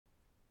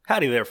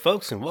Howdy there,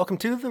 folks, and welcome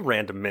to The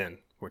Random Men,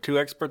 where two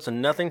experts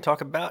in nothing talk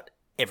about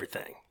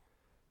everything.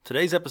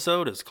 Today's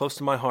episode is close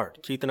to my heart.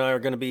 Keith and I are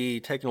going to be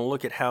taking a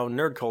look at how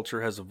nerd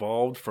culture has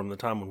evolved from the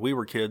time when we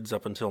were kids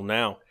up until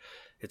now.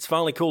 It's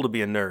finally cool to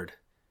be a nerd.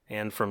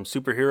 And from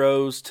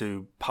superheroes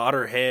to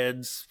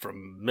Potterheads,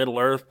 from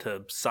Middle-earth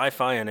to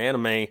sci-fi and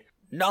anime,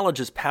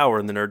 knowledge is power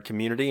in the nerd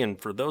community, and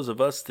for those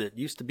of us that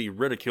used to be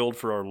ridiculed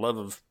for our love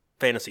of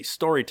fantasy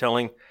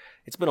storytelling,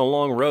 it's been a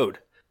long road.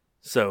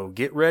 So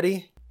get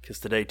ready, because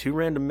today two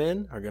random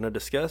men are going to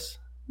discuss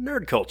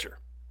nerd culture.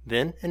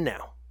 Then and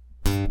now.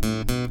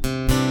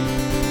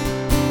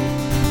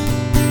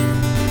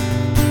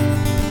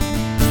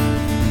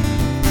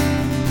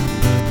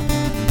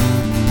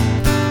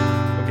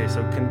 Okay,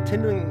 so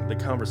continuing the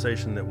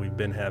conversation that we've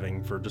been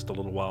having for just a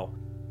little while,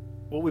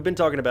 what we've been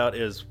talking about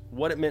is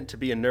what it meant to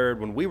be a nerd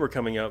when we were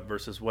coming up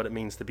versus what it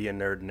means to be a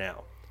nerd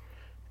now.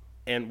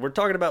 And we're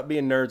talking about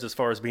being nerds as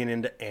far as being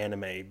into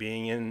anime,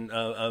 being in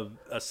a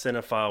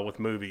cinephile with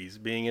movies,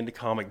 being into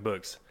comic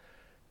books.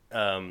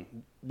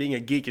 Being a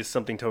geek is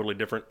something totally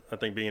different. I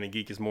think being a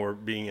geek is more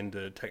being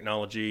into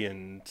technology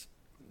and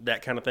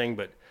that kind of thing.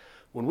 But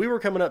when we were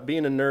coming up,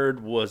 being a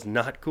nerd was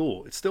not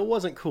cool. It still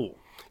wasn't cool.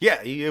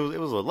 Yeah, it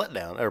was a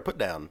letdown or put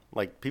down.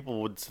 Like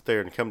people would sit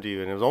there and come to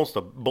you, and it was almost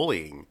a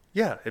bullying.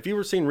 Yeah, if you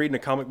were seen reading a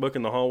comic book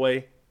in the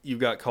hallway, you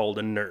got called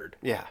a nerd.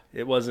 Yeah,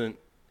 it wasn't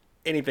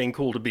anything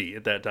cool to be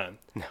at that time.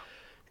 No.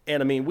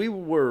 And I mean, we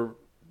were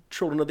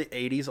children of the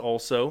 80s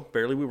also.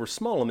 Barely, we were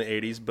small in the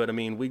 80s, but I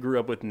mean, we grew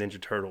up with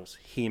Ninja Turtles,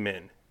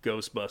 He-Man,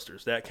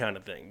 Ghostbusters, that kind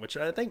of thing, which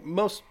I think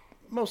most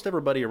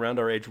everybody around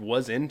our age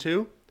was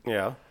into.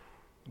 Yeah.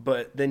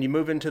 But then you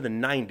move into the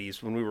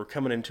 90s when we were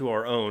coming into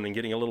our own and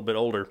getting a little bit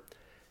older,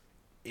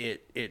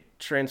 it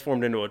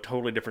transformed into a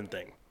totally different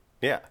thing.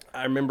 Yeah.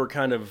 I remember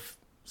kind of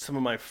some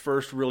of my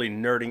first really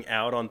nerding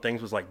out on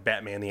things was like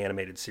Batman the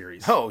Animated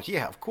Series. Oh,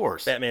 yeah, of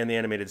course. Batman the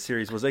Animated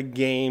Series was a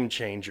game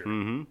changer.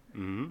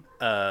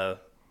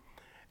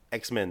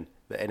 X-Men,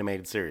 the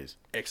animated series.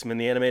 X-Men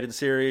the Animated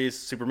Series,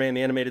 Superman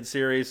the Animated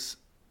Series.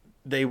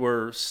 They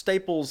were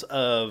staples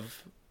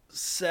of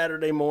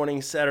Saturday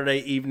morning, Saturday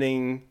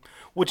evening.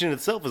 Which in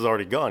itself is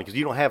already gone because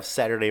you don't have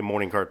Saturday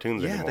morning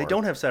cartoons anymore. Yeah, they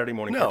don't have Saturday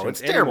morning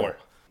cartoons it's terrible. anymore.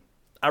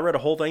 I read a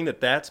whole thing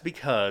that's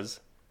because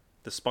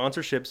the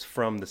sponsorships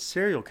from the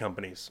cereal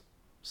companies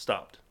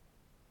stopped.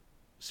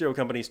 Cereal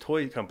companies,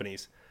 toy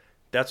companies,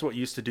 that's what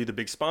used to do the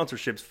big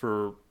sponsorships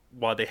for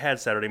why they had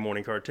Saturday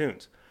morning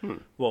cartoons.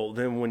 Well,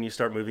 then when you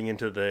start moving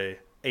into the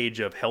age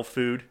of health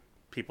food,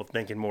 people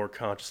thinking more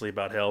consciously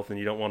about health and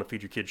you don't want to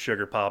feed your kids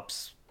sugar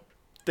pops,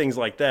 things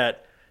like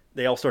that,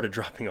 they all started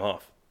dropping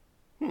off.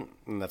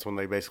 And that's when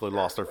they basically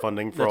lost their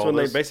funding for That's all when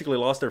this. they basically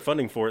lost their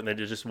funding for it, and it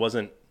just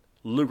wasn't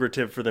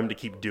lucrative for them to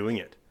keep doing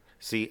it.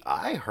 See,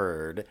 I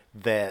heard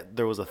that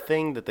there was a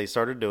thing that they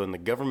started doing. The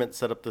government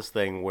set up this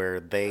thing where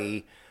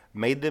they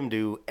made them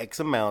do X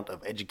amount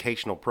of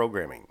educational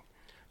programming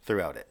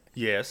throughout it.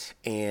 Yes.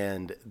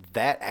 And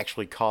that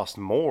actually cost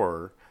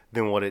more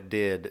than what it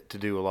did to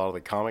do a lot of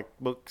the comic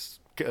books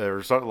or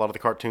a lot of the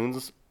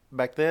cartoons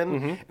back then.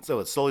 And so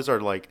it slowly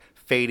started like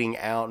fading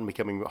out and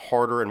becoming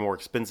harder and more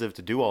expensive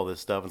to do all this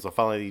stuff. And so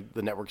finally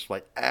the networks were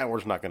like, we're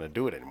just not going to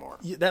do it anymore.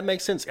 Yeah, that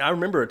makes sense. I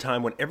remember a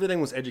time when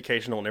everything was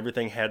educational and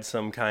everything had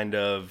some kind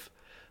of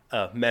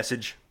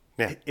message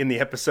in the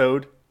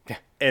episode. Yeah.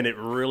 And it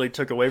really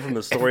took away from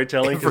the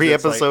storytelling. Every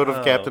episode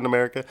of Captain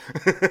America.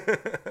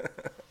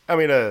 I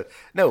mean,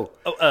 no.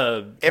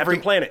 Captain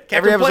Planet.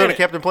 Every episode of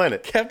Captain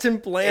Planet. Captain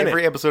Planet.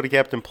 Every episode of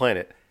Captain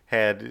Planet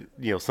had,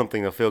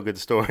 something, a feel-good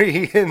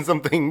story and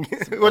something,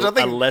 which I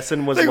think a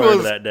lesson was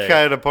learned that day.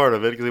 Kind of part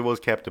of it because it was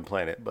Captain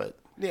Planet, but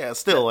yeah,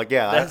 still, I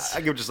get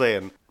what you're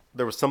saying.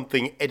 There was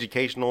something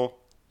educational.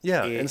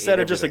 Yeah, instead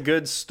of just a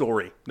good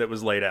story that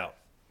was laid out.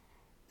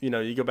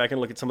 You go back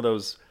and look at some of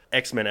those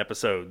X-Men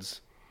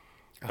episodes.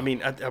 I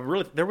mean, I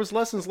really there was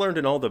lessons learned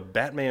in all the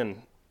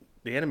Batman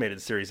the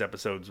Animated Series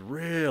episodes.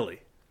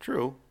 Really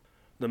true.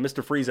 The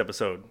Mr. Freeze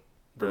episode.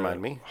 Remind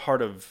me.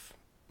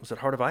 Was it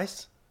Heart of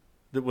Ice?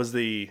 That was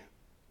the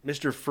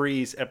Mr.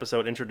 Freeze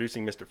episode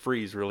introducing Mr.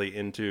 Freeze really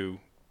into...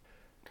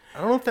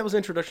 I don't know if that was the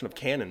introduction of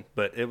canon,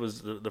 but it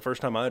was the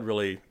first time I'd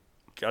really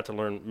got to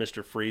learn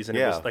Mr. Freeze, and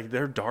it was like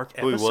they're dark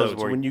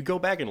episodes. When you go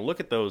back and look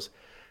at those,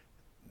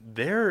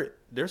 there's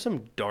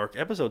some dark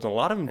episodes, and a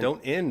lot of them don't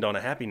end on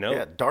a happy note.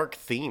 Yeah, dark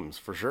themes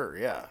for sure,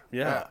 yeah.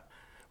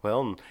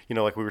 Well,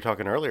 like we were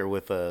talking earlier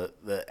with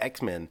the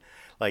X-Men,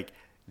 like...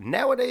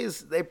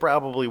 Nowadays, they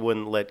probably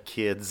wouldn't let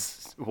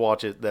kids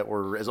watch it that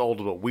were as old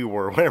as what we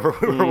were whenever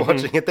we were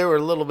watching it. They were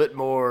a little bit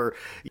more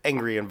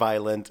angry and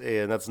violent,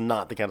 and that's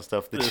not the kind of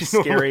stuff that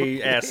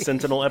scary-ass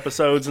Sentinel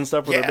episodes and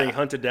stuff where they're being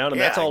hunted down,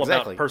 and that's all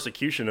about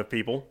persecution of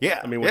people. Yeah.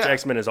 I mean, which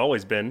X-Men has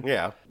always been.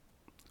 Yeah.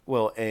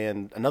 Well,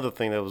 and another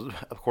thing that was,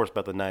 of course,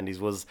 about the 90s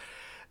was,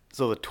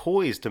 so the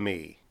toys to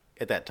me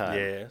at that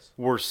time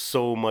were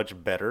so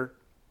much better.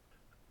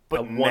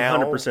 But I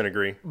 100%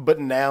 agree. But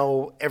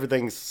now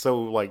everything's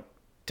so, like,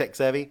 tech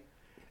savvy,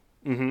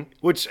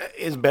 which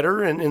is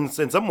better in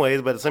some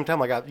ways, but at the same time,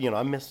 like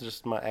I miss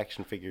just my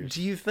action figures.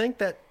 Do you think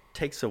that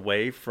takes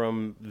away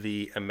from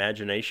the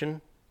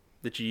imagination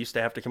that you used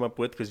to have to come up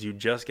with because you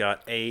just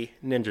got a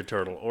Ninja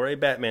Turtle or a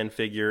Batman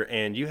figure,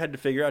 and you had to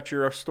figure out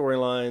your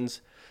storylines.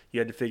 You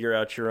had to figure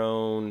out your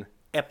own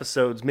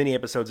episodes, mini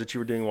episodes that you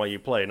were doing while you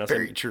played.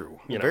 Very true.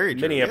 You know, Very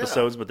true. mini Yeah.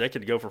 episodes, but they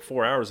could go for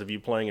 4 hours of you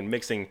playing and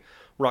mixing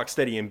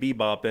Rocksteady and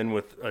Bebop in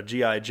with a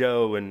G.I.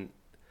 Joe and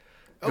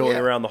going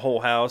around the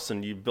whole house,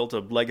 and you built a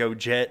Lego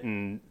jet,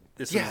 and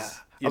this is,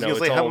 you know,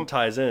 it all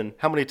ties in.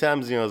 How many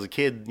times, you know, as a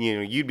kid, you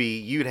know,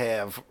 you'd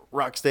have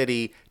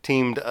Rocksteady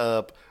teamed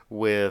up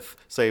with,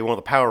 say, one of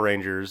the Power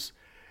Rangers,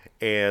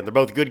 and they're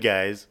both good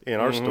guys in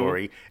our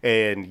story,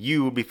 and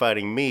you would be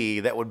fighting me.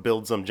 That would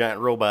build some giant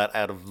robot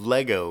out of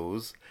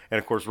Legos, and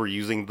of course we're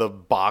using the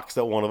box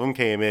that one of them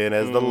came in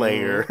as the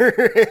layer.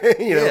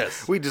 You know,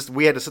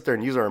 we had to sit there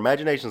and use our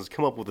imaginations to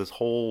come up with this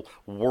whole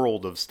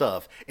world of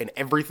stuff, and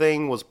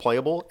everything was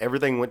playable.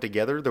 Everything went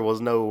together. It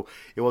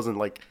wasn't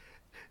like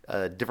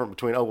different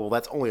between, oh well,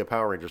 that's only a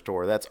Power Ranger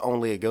store, that's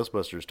only a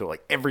Ghostbusters store.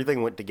 Like,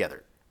 everything went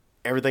together.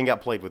 Everything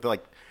got played with.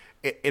 Like,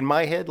 in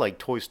my head, like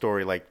Toy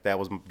Story, like that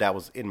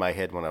was in my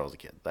head when I was a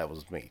kid. That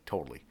was me,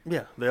 totally.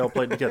 Yeah, they all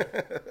played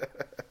together.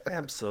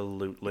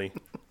 Absolutely.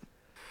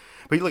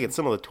 But you look at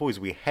some of the toys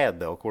we had,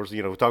 though. Of course,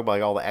 you know, we talk about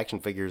like all the action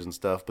figures and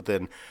stuff. But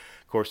then,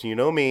 of course, you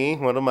know me.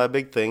 One of my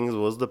big things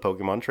was the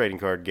Pokemon trading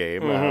card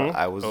game.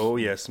 I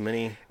was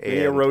many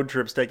road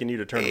trips taking you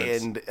to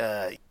tournaments,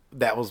 and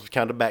that was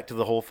kind of back to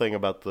the whole thing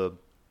about the,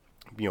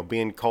 you know,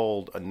 being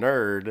called a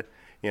nerd.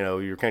 You know,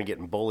 you're kind of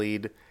getting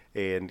bullied.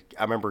 And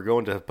I remember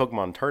going to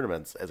Pokemon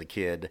tournaments as a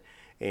kid,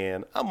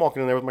 and I'm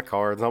walking in there with my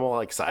cards, and I'm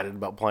all excited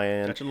about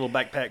playing. Got your little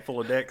backpack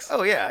full of decks.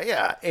 Oh,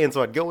 yeah. And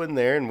so I'd go in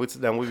there, and we'd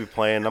sit down, we'd be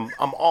playing.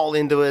 I'm all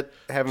into it.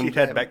 You've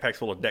had backpacks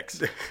full of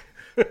decks.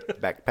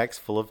 Backpacks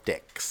full of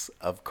decks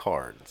of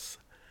cards.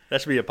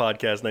 That should be a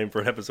podcast name for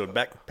an episode,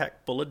 Backpack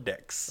Full of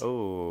Decks.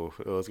 Oh,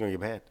 it's going to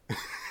get bad.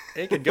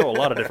 It could go a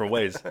lot of different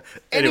ways.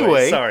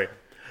 Anyway, sorry.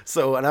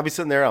 So, and I'd be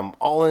sitting there, I'm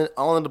all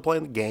into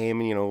playing the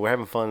game, and, you know, we're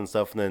having fun and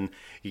stuff, and then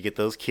you get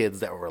those kids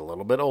that were a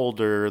little bit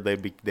older, they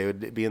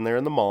would be in there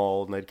in the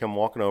mall, and they'd come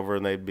walking over,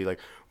 and they'd be like,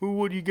 well,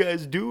 what are you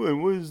guys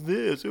doing? What is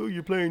this? Oh,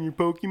 you're playing your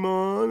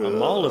Pokemon? A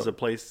mall is a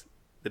place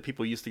that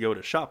people used to go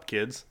to shop,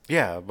 kids.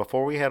 Yeah,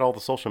 before we had all the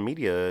social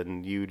media,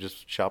 and you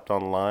just shopped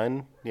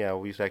online, yeah,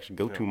 we used to actually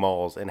go to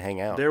malls and hang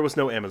out. There was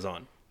no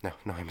Amazon. No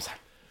Amazon.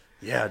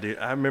 Yeah, dude,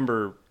 I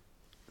remember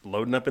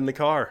loading up in the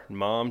car,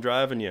 Mom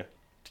driving you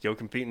to go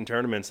compete in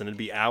tournaments, and it'd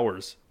be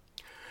hours.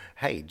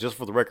 Hey, just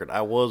for the record,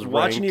 I was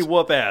watching ranked, you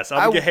whoop ass.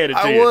 I'm headed to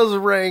I you. was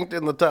ranked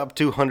in the top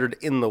 200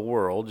 in the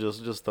world.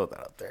 Just throw that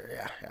out there.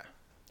 Yeah.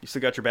 You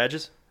still got your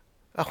badges?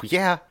 Oh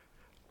yeah,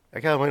 I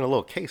got them in a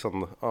little case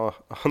on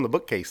the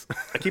bookcase.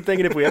 I keep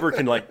thinking if we ever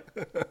can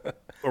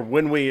or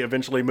when we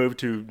eventually move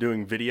to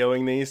doing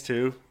videoing these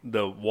too,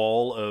 the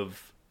wall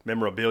of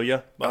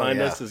memorabilia behind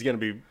us is going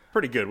to be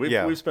pretty good.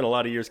 We've spent a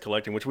lot of years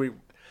collecting, which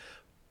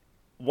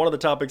one of the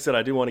topics that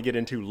I do want to get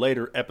into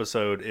later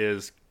episode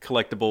is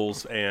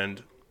collectibles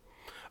and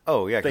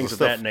things of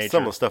that nature.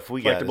 Some of the stuff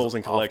we got collectibles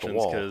and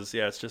collections, because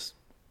it's just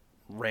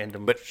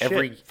random. But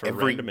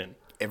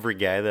every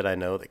guy that I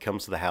know that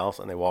comes to the house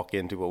and they walk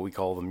into what we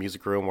call the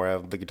music room, where I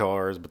have the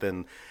guitars, but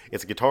then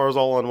it's guitars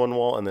all on one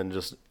wall and then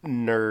just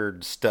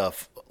nerd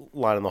stuff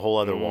lining the whole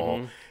other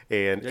wall.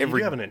 And you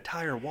have an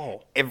entire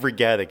wall. Every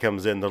guy that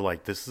comes in, they're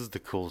like, "This is the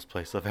coolest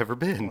place I've ever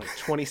been." Like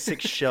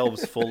 26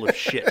 shelves full of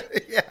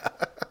shit.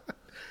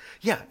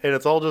 Yeah, and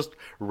it's all just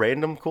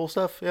random cool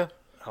stuff. Yeah.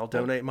 I'll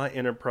donate my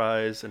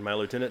Enterprise and my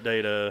Lieutenant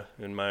Data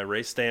and my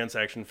Ray Stantz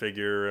action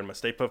figure and my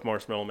Stay Puft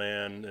Marshmallow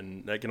Man,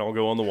 and that can all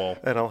go on the wall.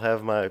 And I'll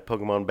have my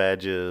Pokemon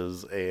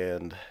badges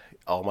and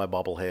all my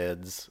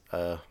bobbleheads,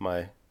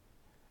 my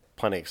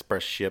Planet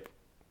Express ship,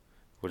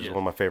 which is one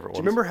of my favorite ones.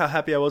 Do you remember how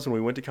happy I was when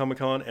we went to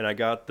Comic-Con and I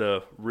got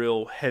the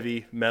real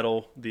heavy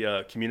metal,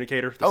 the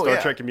communicator, the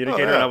Star Trek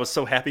communicator, and I was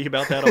so happy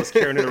about that. I was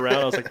carrying it around.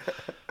 I was like,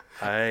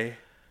 I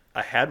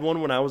had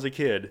one when I was a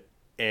kid.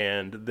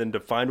 And then to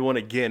find one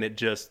again, it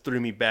just threw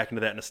me back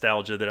into that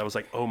nostalgia that I was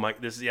like, oh my,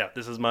 this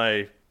is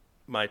my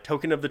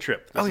token of the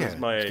trip. This is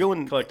my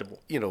collectible.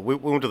 You know, we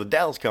went to the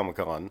Dallas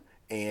Comic-Con,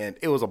 and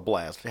it was a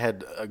blast.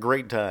 Had a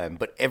great time,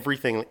 but every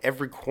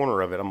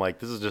corner of it, I'm like,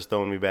 this is just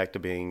throwing me back to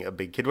being a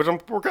big kid, which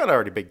we're kind of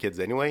already big kids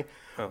anyway.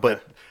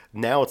 But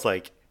now it's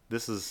like,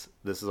 this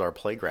is our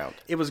playground.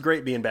 It was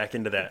great being back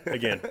into that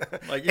again,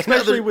 like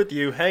especially with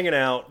you hanging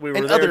out. We were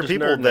and there other just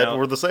people that out.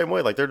 were the same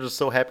way. Like, they're just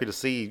so happy to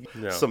see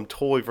some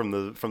toy from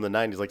the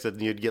 90s. Like I said,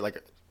 you'd get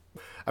like,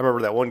 I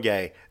remember that one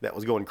guy that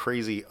was going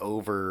crazy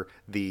over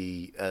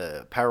the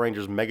Power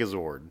Rangers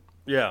Megazord.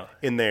 Yeah,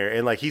 in there,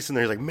 and like he's in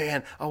there, he's like,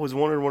 man, I was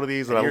wanting one of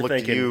these, and I looked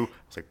at you.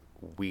 I was like,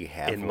 we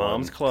have in one.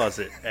 Mom's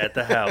closet at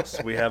the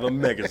house. We have a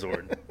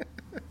Megazord.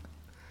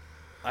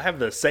 I have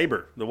the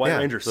Saber, the White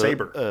Ranger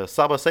Saber,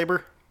 Saba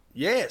Saber.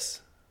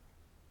 Yes.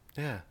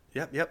 Yeah.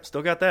 Yep.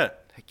 Still got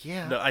that. Heck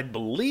yeah. I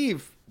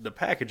believe the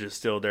package is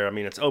still there. I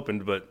mean, it's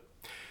opened, but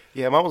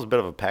yeah, Mom was a bit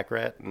of a pack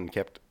rat and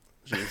kept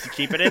Just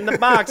keep it in the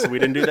box. We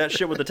didn't do that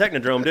shit with the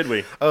Technodrome, did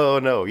we? Oh,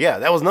 no. Yeah,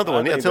 that was another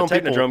one. Yeah, the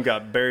Technodrome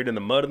got buried in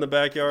the mud in the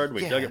backyard.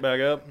 We dug it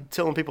back up.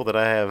 Telling people that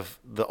I have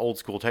the old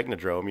school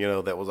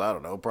Technodrome, that was, I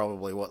don't know,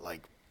 probably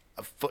like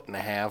a foot and a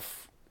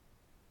half,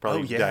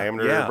 probably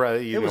diameter. Yeah.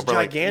 Probably, it was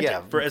gigantic.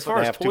 As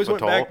far as toys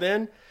went back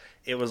then,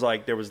 it was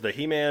like there was the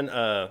He-Man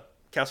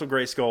Castle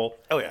Grayskull.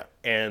 Oh, yeah.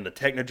 And the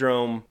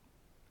Technodrome.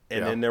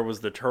 And then there was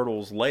the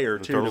Turtles lair,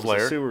 too. Turtles there was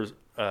lair. the Sewers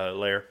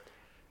lair.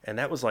 And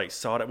that was like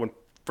sawed up when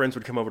friends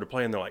would come over to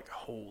play, and they're like,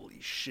 holy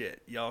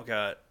shit, y'all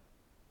got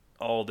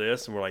all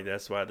this? And we're like,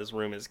 that's why this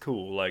room is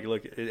cool. Like,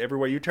 look,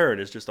 everywhere you turn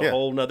is just a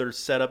whole nother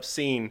setup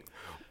scene.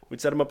 We'd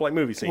set them up like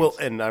movie scenes. Well,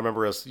 and I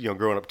remember us,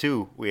 growing up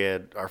too, we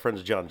had our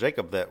friends John and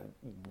Jacob that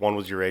one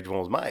was your age, one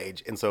was my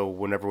age. And so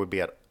whenever we'd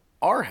be at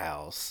our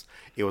house,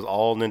 it was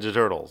all Ninja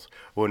Turtles.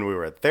 When we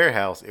were at their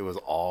house, it was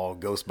all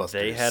Ghostbusters.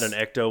 They had an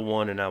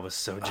Ecto-1, and I was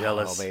so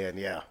jealous. Oh, man,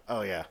 yeah.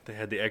 Oh, yeah. They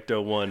had the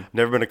Ecto-1.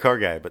 Never been a car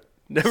guy, but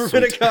Never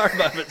been a car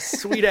guy, but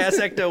sweet-ass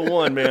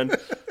Ecto-1, man.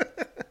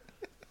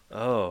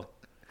 Oh.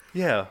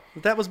 Yeah.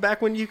 That was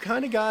back when you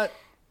kind of got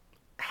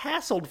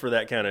hassled for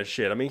that kind of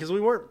shit. I mean, because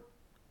we weren't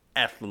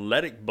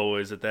athletic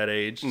boys at that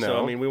age. No.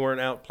 So, I mean, we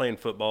weren't out playing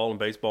football and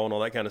baseball and all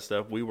that kind of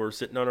stuff. We were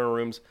sitting in our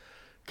rooms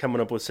coming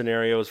up with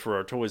scenarios for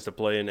our toys to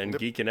play and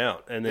geeking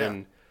out. And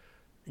then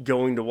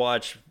going to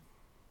watch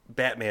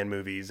Batman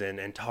movies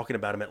and talking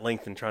about them at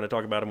length and trying to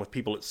talk about them with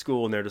people at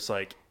school. And they're just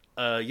like,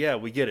 yeah,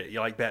 we get it. You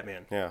like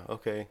Batman. Yeah,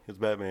 okay. It's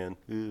Batman.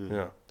 Ew.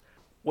 Yeah.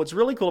 What's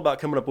really cool about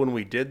coming up when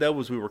we did, though,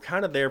 was we were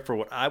kind of there for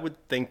what I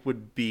would think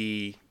would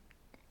be,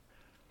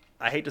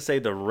 I hate to say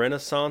the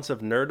renaissance of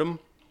nerdom,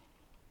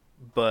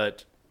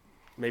 but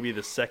maybe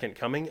the second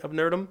coming of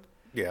nerdom.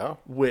 Yeah.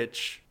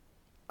 Which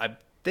I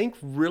think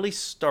really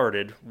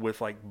started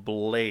with, like,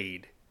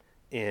 Blade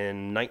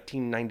in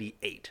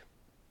 1998.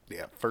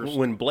 Yeah, first.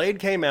 When Blade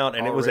came out,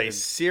 and it was a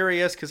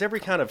serious, because every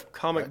kind of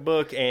comic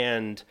book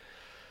and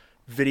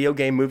video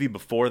game movie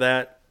before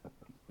that,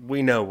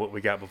 we know what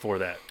we got before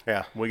that.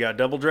 Yeah. We got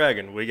Double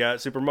Dragon. We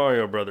got Super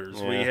Mario Brothers.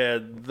 Yeah. We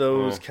had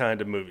those kind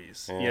of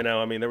movies. Yeah.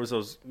 I mean, there was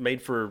those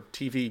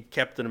made-for-TV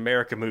Captain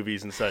America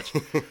movies and such.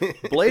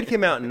 Blade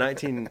came out in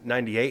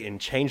 1998 and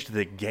changed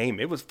the game.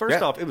 It was,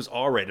 first off, it was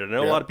R-rated. I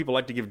know a lot of people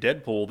like to give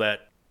Deadpool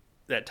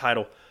that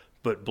title,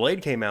 but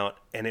Blade came out,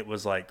 and it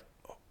was like,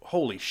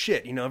 holy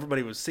shit.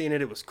 Everybody was seeing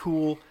it. It was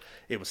cool.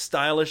 It was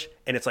stylish.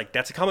 And it's like,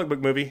 that's a comic book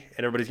movie.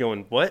 And everybody's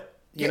going, what?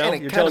 You're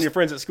telling your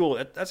friends at school,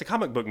 that's a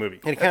comic book movie.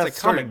 And it kind of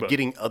started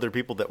getting other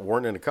people that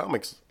weren't into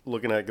comics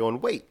looking at it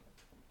going, wait,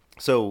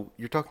 so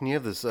you're talking, you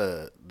have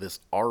this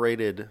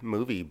R-rated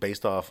movie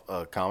based off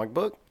a comic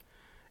book?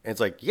 And it's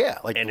like, yeah.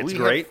 Like, and it's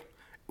great.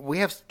 We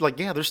have, like,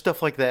 yeah, there's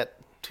stuff like that,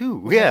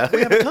 too. Yeah.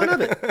 We have a ton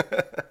of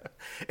it.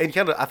 And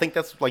kind of, I think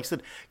that's, like you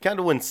said, kind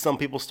of when some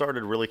people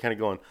started really kind of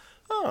going,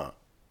 oh,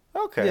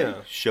 okay,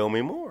 show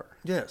me more.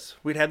 Yes.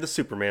 We'd had the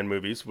Superman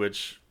movies,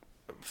 which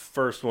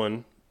first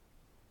one,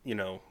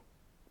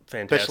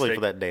 fantastic. Especially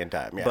for that day and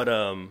time, yeah. But,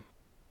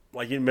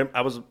 like, you remember,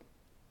 I was a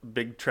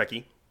big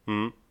Trekkie,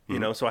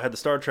 so I had the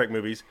Star Trek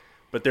movies,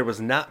 but there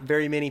was not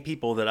very many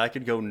people that I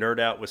could go nerd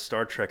out with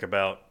Star Trek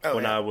about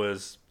when I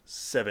was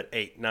 7,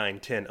 8, 9,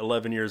 10,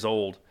 11 years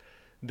old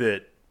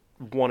that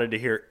wanted to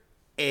hear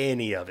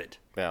any of it.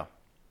 Yeah.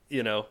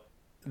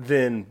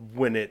 Then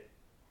when it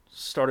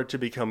started to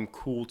become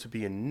cool to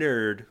be a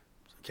nerd,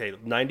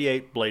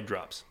 98, Blade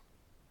drops.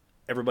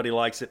 Everybody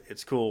likes it.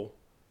 It's cool.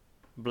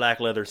 Black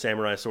leather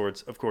samurai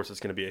swords, of course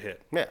it's going to be a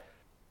hit. Yeah.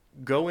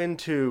 Go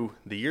into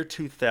the year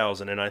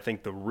 2000, and I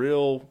think the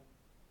real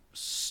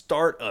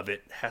start of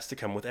it has to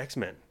come with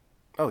X-Men.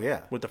 Oh,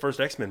 yeah. With the first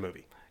X-Men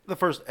movie. The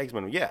first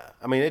X-Men, yeah.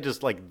 I mean, it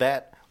just, like,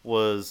 that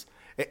was...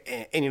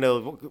 And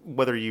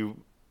whether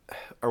you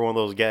are one of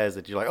those guys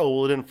that you're like, oh,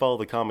 well, it didn't follow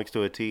the comics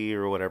to a T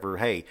or whatever.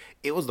 Hey,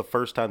 it was the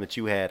first time that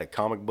you had a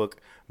comic book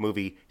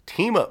movie,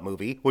 team-up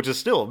movie, which has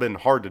still been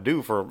hard to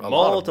do for a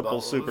lot of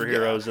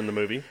superheroes in the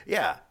movie.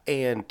 Yeah,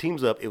 and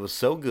teams up, it was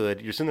so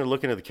good. You're sitting there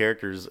looking at the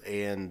characters,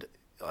 and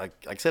like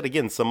I said,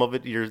 again, some of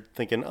it you're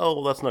thinking, oh,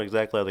 well, that's not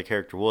exactly how the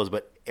character was,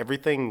 but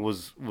everything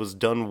was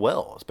done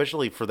well,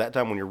 especially for that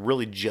time when you're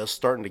really just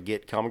starting to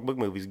get comic book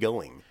movies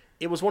going.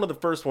 It was one of the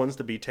first ones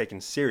to be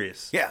taken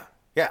serious. Yeah.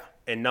 Yeah.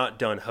 And not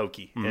done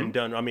hokey. And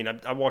done, I mean,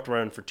 I walked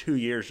around for 2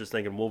 years just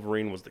thinking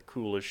Wolverine was the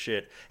coolest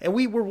shit. And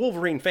we were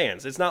Wolverine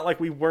fans. It's not like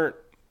we weren't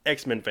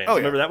X-Men fans. Oh,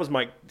 Remember, that was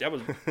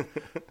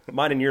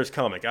mine and yours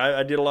comic.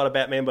 I did a lot of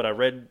Batman, but I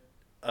read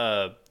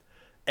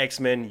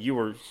X-Men. You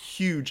were a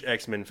huge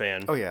X-Men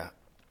fan. Oh, yeah.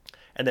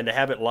 And then to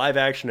have it live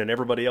action and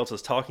everybody else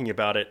is talking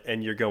about it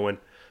and you're going,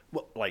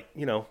 well, like,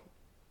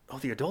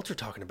 the adults are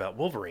talking about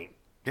Wolverine.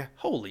 Yeah.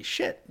 Holy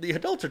shit. The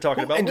adults are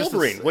talking about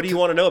Wolverine. What do you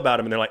want to know about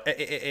him? And they're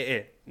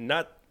like,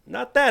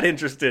 not that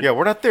interested. Yeah,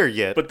 we're not there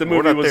yet. But the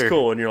movie was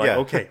cool. And you're like,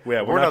 okay,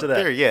 we're not to that.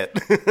 There yet.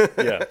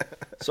 Yeah.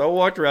 So I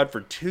walked around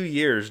for 2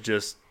 years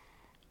just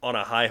on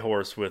a high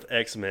horse with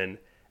X-Men.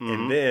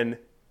 And then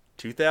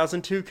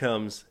 2002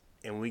 comes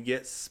and we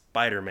get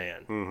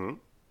Spider-Man.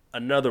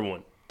 Another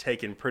one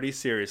taken pretty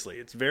seriously.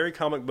 It's very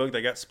comic book.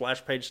 They got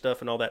splash page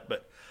stuff and all that.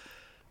 But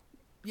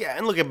Yeah,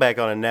 and looking back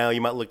on it now, you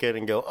might look at it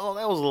and go, "Oh,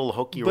 that was a little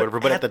hokey or whatever."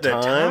 But at the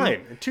time,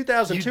 in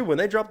 2002, when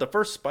they dropped the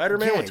first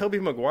Spider-Man with Tobey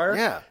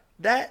Maguire,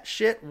 that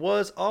shit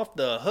was off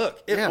the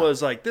hook. It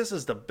was like, this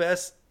is the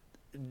best.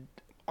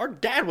 Our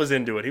dad was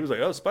into it. He was like,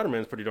 "Oh,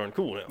 Spider-Man's pretty darn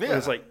cool now." Yeah.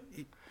 It's like,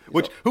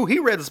 he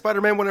read the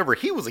Spider-Man whenever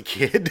he was a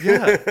kid.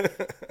 Yeah,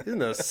 in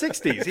the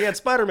 '60s, he had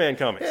Spider-Man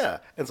comics. Yeah,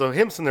 and so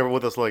him sitting there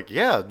with us, like,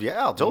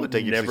 I'll totally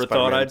take you. Never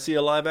thought I'd see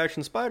a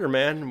live-action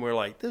Spider-Man, and we're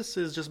like, this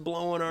is just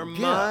blowing our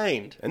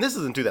mind. And this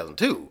is in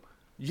 2002.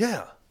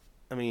 Yeah,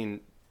 I mean,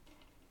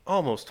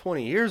 almost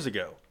 20 years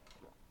ago.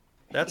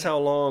 That's how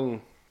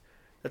long.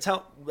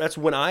 That's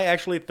when I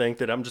actually think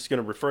that I'm just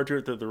going to refer to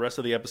it through the rest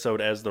of the episode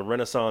as the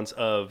renaissance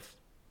of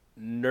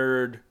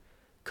nerd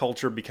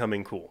culture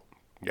becoming cool.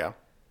 Yeah.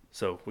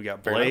 So we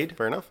got Blade.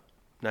 Fair enough.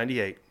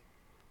 98.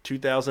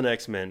 2000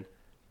 X-Men.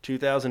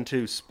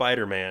 2002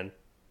 Spider-Man.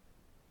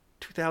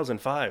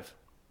 2005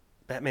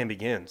 Batman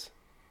Begins.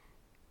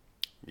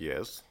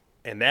 Yes.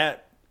 And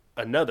that,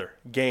 another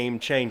game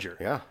changer.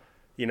 Yeah.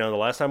 You know, the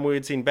last time we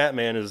had seen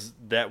Batman is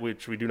that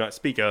which we do not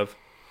speak of.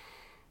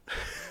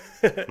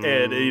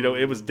 And, you know,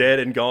 it was dead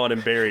and gone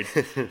and buried.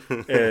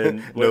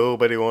 And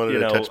nobody wanted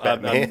to touch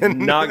Batman.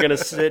 I'm not going to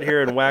sit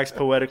here and wax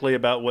poetically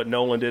about what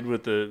Nolan did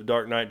with the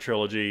Dark Knight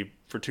trilogy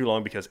for too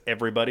long, because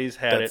everybody's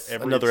had That's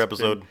another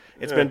episode.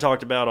 It's been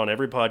talked about on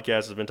every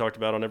podcast. It's been talked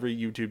about on every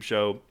YouTube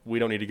show. We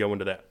don't need to go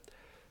into that.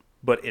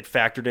 But it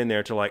factored in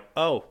there to like,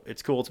 oh,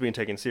 it's cool. It's being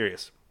taken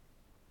serious.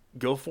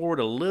 Go forward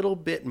a little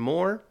bit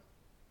more.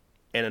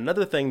 And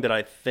another thing that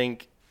I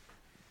think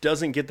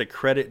doesn't get the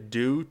credit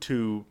due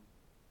to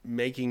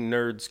making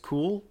nerds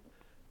cool,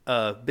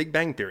 Big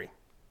Bang Theory,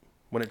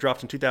 when it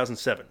dropped in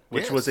 2007,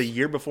 which was a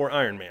year before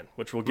Iron Man,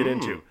 which we'll get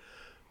into.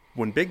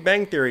 When Big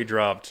Bang Theory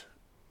dropped,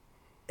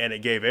 and it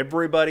gave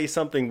everybody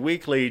something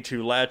weekly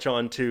to latch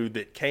on to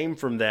that came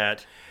from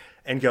that,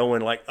 and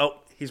going like,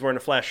 oh, he's wearing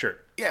a Flash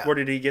shirt. Yeah. Where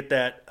did he get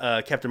that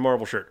Captain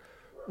Marvel shirt?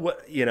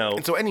 What, you know?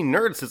 And so any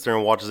nerd sits there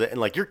and watches it, and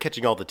like you're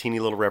catching all the teeny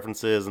little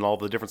references and all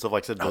the different stuff,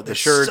 like I said, the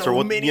shirts or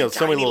what,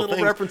 so many little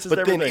things. References,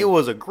 but then it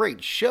was a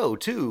great show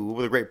too,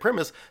 with a great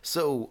premise.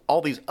 So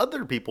all these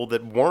other people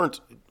that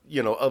weren't,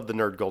 of the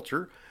nerd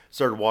culture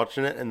started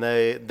watching it, and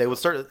they would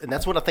start, and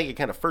that's when I think it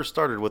kind of first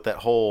started with that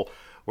whole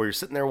where you're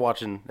sitting there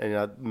watching,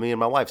 and me and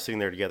my wife sitting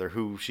there together,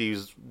 who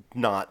she's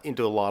not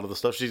into a lot of the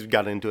stuff. She's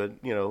gotten into it,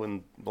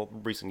 in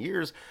recent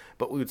years,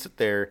 but we would sit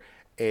there.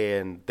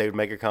 And they would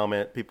make a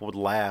comment, people would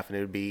laugh, and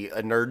it would be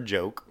a nerd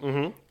joke.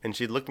 Mm-hmm. And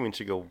she'd look at me and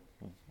she'd go,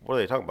 "What are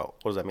they talking about?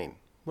 What does that mean?"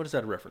 What is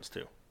that a reference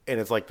to? And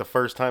it's like the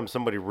first time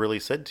somebody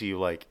really said to you,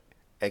 like,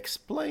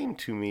 "Explain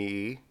to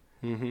me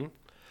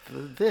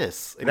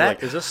this." And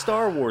that is a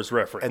Star Wars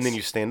reference. And then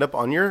you stand up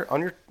on your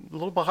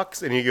little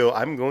box and you go,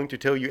 "I'm going to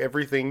tell you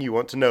everything you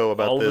want to know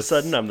about this." All of a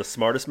sudden, I'm the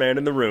smartest man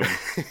in the room.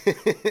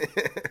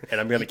 And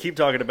I'm going to keep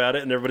talking about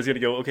it, and everybody's going to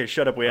go, "Okay,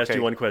 shut up, we asked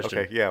you one question."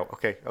 Okay, yeah,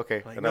 okay.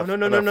 Like, enough,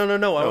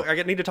 no.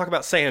 I need to talk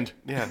about sand.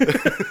 Yeah.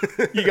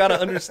 You got to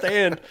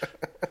understand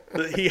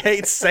that he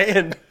hates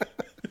sand.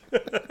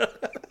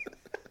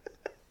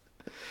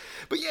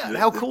 But yeah,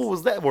 how cool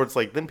was that? Where it's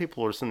like, then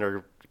people are sitting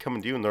there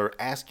coming to you and they're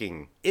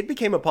asking. It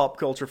became a pop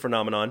culture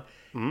phenomenon,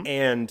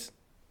 and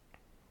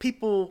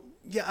people,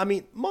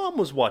 Mom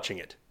was watching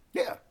it.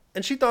 Yeah.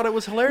 And she thought it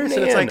was hilarious.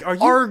 And it's like,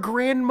 our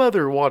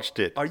grandmother watched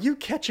it. Are you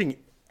catching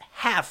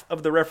half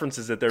of the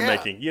references that they're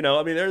making?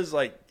 There's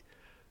like,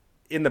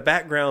 in the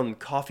background,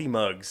 coffee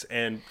mugs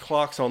and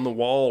clocks on the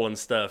wall and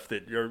stuff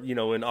that are,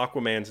 in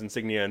Aquaman's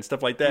insignia and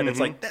stuff like that. And it's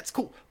like, that's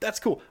cool.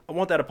 I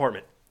want that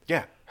apartment.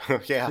 Yeah.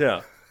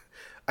 Yeah.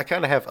 I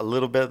kind of have a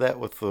little bit of that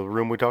with the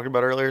room we talked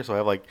about earlier. So I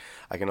have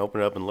I can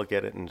open it up and look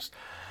at it and just,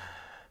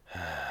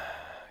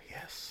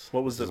 yes.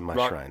 What was this? My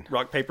shrine.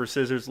 Rock, paper,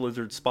 scissors,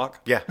 lizard, Spock?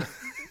 Yeah.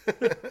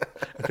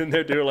 And then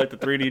they're doing like the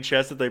 3D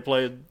chess that they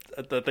played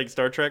at I think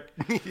Star Trek.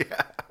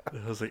 Yeah.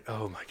 And I was like,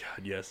 oh my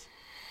God, yes.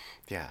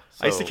 Yeah.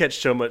 I used to catch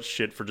so much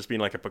shit for just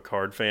being like a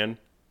Picard fan.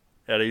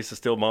 And I used to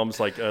steal Mom's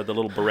the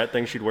little barrette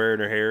thing she'd wear in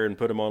her hair and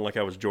put them on like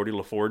I was Geordie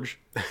LaForge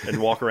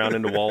and walk around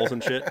into walls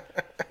and shit.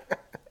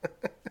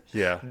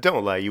 Yeah.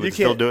 Don't lie, you would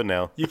still do it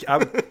now.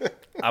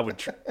 I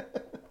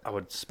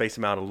would space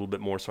them out a little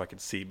bit more so I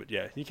could see, but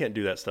yeah, you can't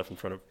do that stuff in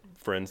front of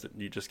friends that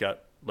you just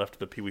got left at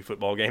the Pee Wee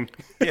football game.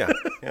 Yeah.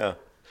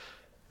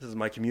 This is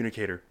my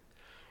communicator.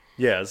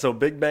 Yeah, so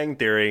Big Bang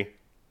Theory,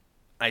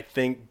 I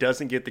think,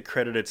 doesn't get the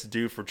credit it's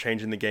due for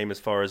changing the game as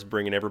far as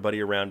bringing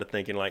everybody around to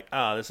thinking like,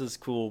 this is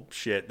cool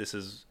shit. This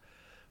is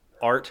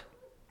art.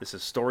 This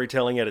is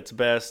storytelling at its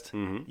best.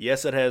 Mm-hmm.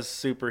 Yes, it has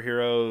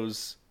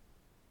superheroes.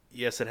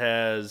 Yes, it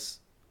has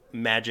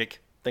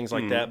magic, things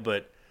like that,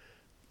 but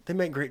they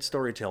make great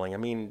storytelling. I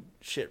mean,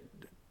 shit,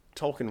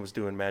 Tolkien was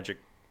doing magic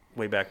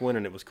way back when,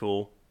 and it was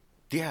cool.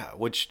 Yeah,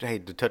 which, hey,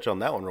 to touch on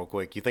that one real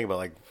quick, you think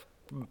about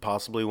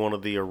possibly one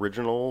of the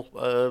original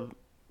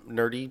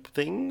nerdy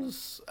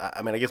things.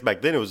 I mean, I guess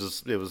back then it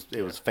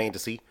was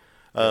fantasy,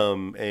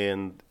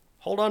 and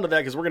hold on to that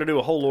because we're going to do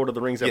a whole Lord of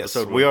the Rings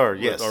episode. We are.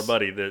 With our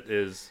buddy that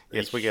is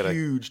we got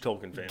huge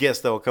Tolkien fan.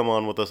 Guest that will come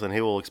on with us, and he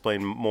will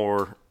explain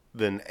more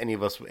than any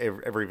of us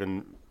ever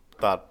even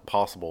thought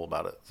possible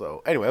about it.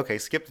 So anyway, okay,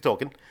 skip the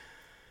Tolkien.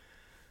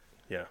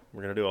 Yeah,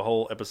 we're going to do a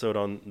whole episode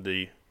on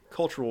the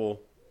cultural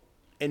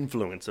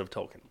influence of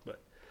Tolkien. But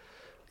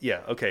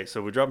yeah, okay,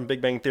 so we're dropping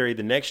Big Bang Theory.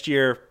 The next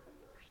year,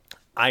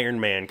 Iron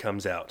Man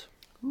comes out.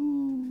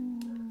 Ooh.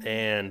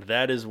 And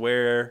that is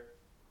where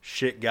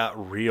shit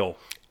got real.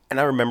 And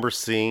I remember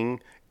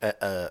seeing,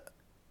 I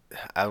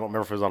don't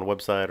remember if it was on a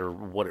website or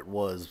what it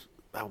was,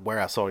 where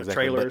I saw it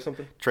exactly.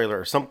 Trailer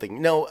or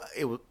something. No,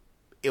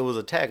 it was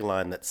a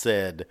tagline that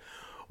said,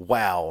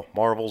 "Wow,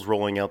 Marvel's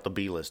rolling out the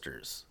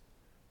B-listers."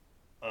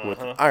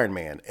 With Iron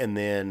Man. And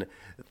then,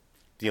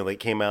 they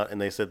came out and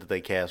they said that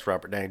they cast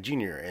Robert Downey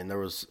Jr. And there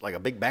was like a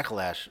big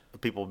backlash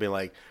of people being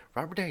like,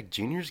 Robert Downey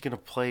Jr. is going to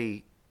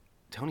play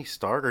Tony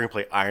Stark or going to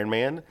play Iron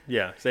Man?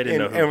 Yeah, they didn't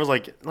know who. And it was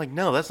like,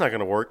 no, that's not going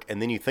to work.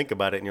 And then you think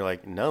about it and you're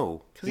like,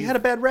 no. Because he had a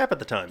bad rap at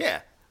the time. Yeah.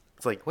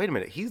 It's like, wait a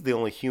minute. He's the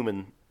only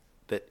human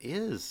that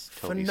is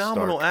Tony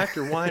Phenomenal Stark.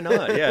 Actor. Why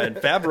not? Yeah. And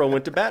Favreau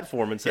went to bat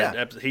for him and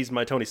said, he's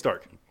my Tony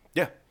Stark.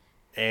 Yeah.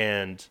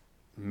 And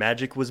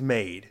magic was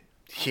made.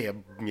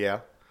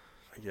 Yeah.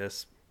 I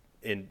guess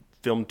in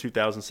film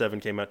 2007,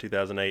 came out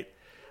 2008,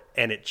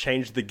 and it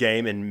changed the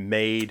game and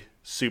made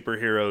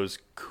superheroes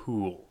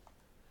cool.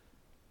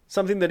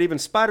 Something that even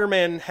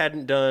Spider-Man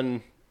hadn't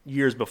done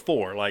years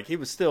before. Like, he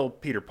was still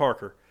Peter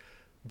Parker,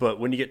 but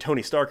when you get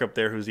Tony Stark up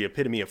there, who's the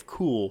epitome of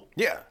cool,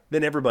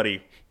 then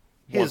everybody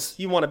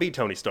you want to be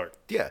Tony Stark.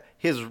 Yeah,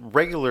 his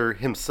regular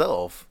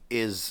himself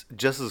is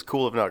just as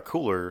cool, if not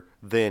cooler,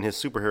 than his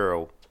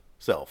superhero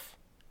self.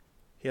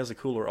 He has a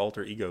cooler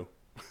alter ego.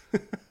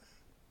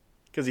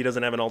 Because he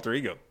doesn't have an alter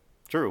ego.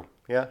 True.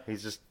 Yeah,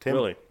 he's just him.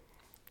 Really?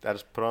 I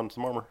just put on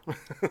some armor.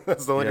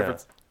 That's the only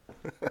difference.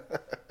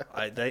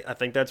 I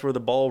think that's where the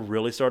ball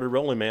really started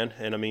rolling, man.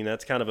 And I mean,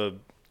 that's kind of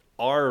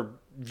our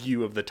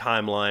view of the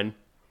timeline.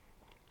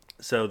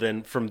 So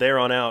then from there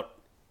on out,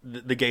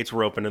 the gates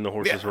were open and the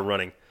horses were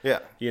running. Yeah.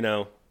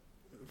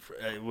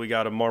 We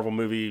got a Marvel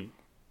movie,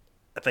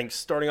 I think,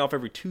 starting off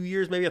every 2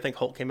 years, maybe. I think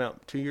Hulk came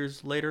out 2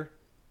 years later,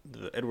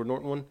 the Edward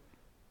Norton one.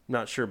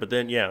 Not sure, but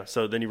then,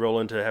 so then you roll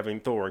into having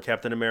Thor and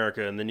Captain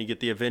America, and then you get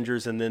the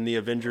Avengers, and then the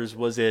Avengers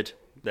was it.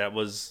 That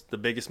was the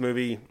biggest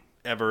movie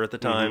ever at the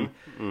time.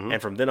 Mm-hmm.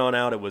 And from then on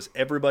out, it was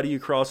everybody you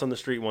cross on the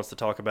street wants to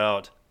talk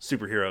about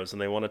superheroes,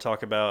 and they want to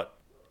talk about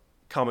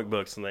comic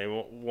books, and they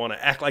want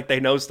to act like they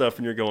know stuff,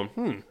 and you're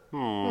going,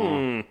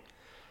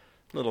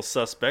 little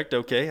suspect,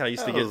 okay. I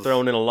used to get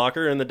thrown in a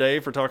locker in the day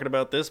for talking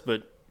about this,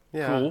 but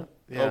cool.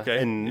 Yeah.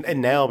 Okay.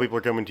 And now people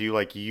are coming to you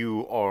like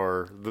you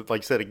are,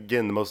 like you said,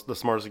 again, the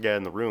smartest guy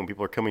in the room.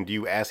 People are coming to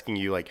you asking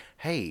you like,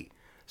 hey,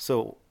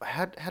 so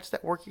how does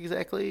that work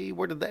exactly?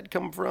 Where did that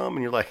come from?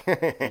 And you're like,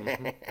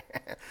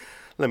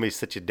 let me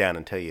sit you down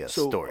and tell you a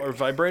story. Are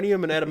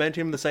vibranium and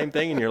adamantium the same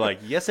thing? And you're like,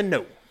 yes and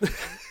no.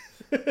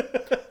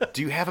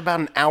 Do you have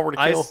about an hour to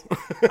kill?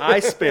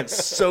 I spent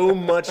so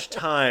much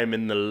time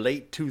in the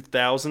late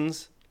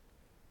 2000s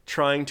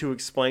trying to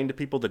explain to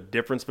people the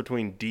difference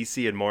between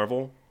DC and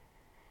Marvel.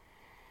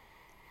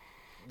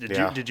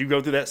 Did you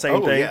go through that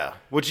same thing? Yeah.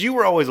 Which you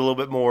were always a little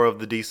bit more of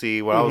the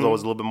DC, while I was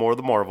always a little bit more of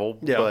the Marvel.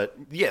 Yeah. But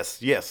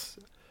yes.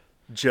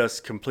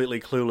 Just completely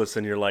clueless,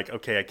 and you're like,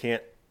 okay, I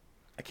can't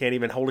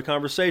even hold a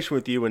conversation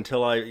with you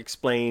until I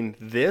explain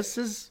this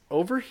is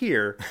over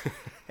here,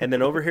 and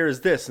then over here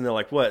is this, and they're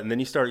like, what? And then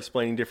you start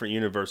explaining different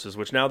universes,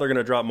 which now they're going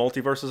to drop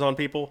multiverses on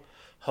people.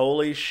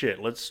 Holy shit!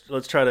 Let's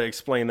try to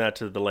explain that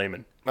to the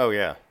layman. Oh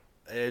yeah,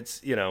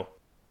 it's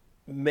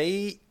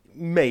maybe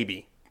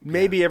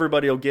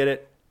everybody will get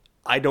it.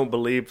 I don't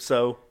believe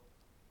so.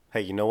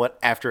 Hey, you know what?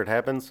 After it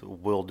happens,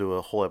 we'll do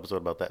a whole episode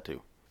about that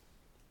too.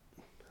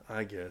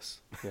 I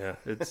guess. Yeah,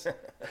 it's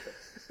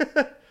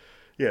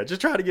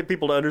just try to get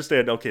people to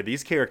understand, okay,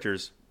 these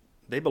characters,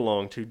 they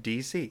belong to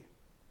DC.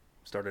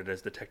 Started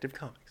as Detective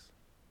Comics.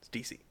 It's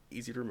DC.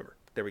 Easy to remember.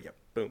 There we go.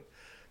 Boom.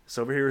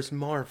 So over here is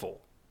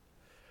Marvel.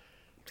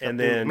 And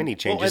then many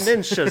changes. And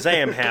then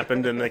Shazam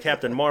happened and the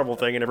Captain Marvel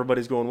thing, and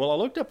everybody's going, well, I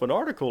looked up an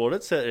article and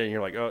it said, and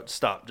you're like, oh,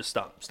 stop.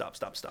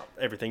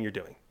 Everything you're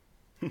doing.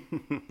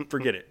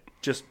 Forget it.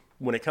 Just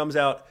when it comes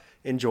out,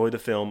 enjoy the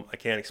film. I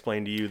can't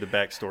explain to you the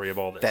backstory of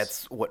all this.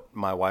 That's what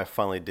my wife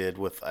finally did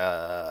with,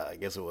 I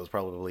guess it was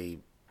probably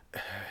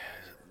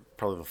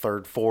the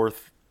third,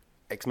 fourth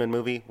X-Men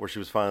movie, where she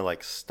was finally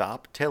like,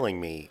 stop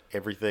telling me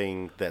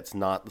everything that's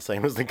not the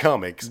same as the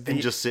comics and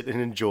just sit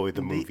and enjoy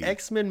the movie. The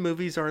X-Men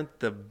movies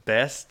aren't the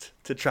best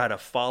to try to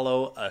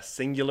follow a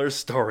singular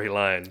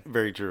storyline.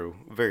 Very true.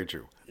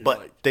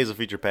 But Days of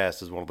Future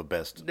Past is one of the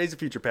best. Days of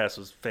Future Past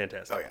was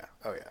fantastic.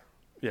 Oh yeah.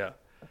 Yeah.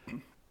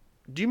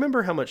 Do you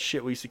remember how much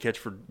shit we used to catch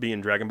for being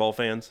Dragon Ball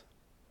fans?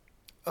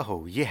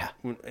 Oh, yeah.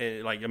 When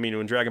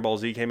Dragon Ball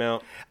Z came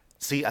out.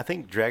 See, I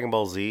think Dragon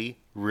Ball Z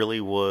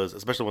really was,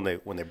 especially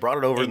when they brought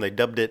it over and they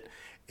dubbed it,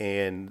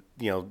 and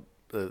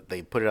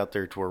they put it out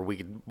there to where we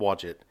could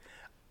watch it.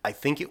 I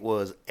think it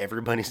was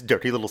everybody's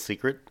dirty little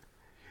secret,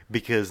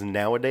 because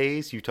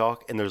nowadays you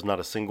talk and there's not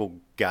a single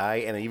guy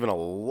and even a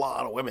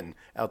lot of women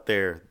out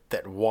there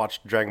that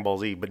watched Dragon Ball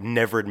Z but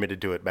never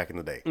admitted to it back in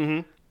the day.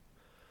 Mm-hmm.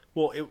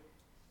 Well,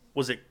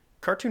 was it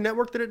Cartoon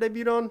Network that it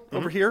debuted on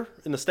over here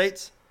in the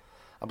States?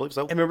 I believe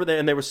so. And remember that,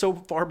 and they were so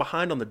far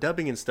behind on the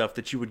dubbing and stuff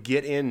that you would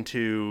get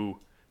into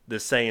the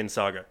Saiyan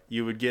saga,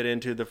 you would get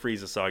into the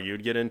Frieza saga, you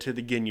would get into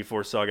the Ginyu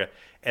Force saga,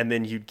 and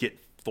then you'd get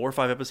 4 or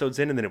 5 episodes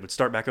in, and then it would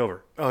start back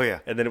over. Oh, yeah.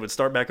 And then it would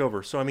start back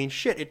over. So, I mean,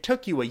 shit, it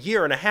took you a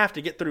year and a half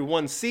to get through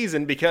one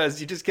season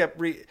because you just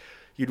kept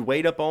you'd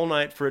wait up all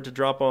night for it to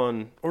drop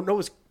on, or no,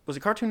 was it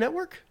Cartoon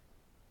Network?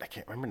 I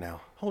can't remember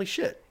now. Holy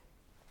shit.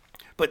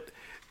 But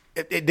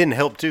it didn't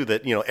help, too,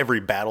 that, every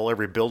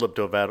build-up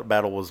to a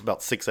battle was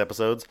about 6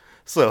 episodes.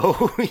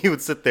 So you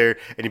would sit there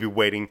and you'd be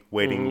waiting,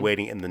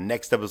 and the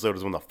next episode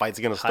is when the fight's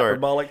going to start.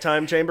 Hyperbolic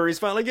time chamber, he's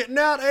finally getting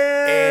out,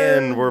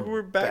 and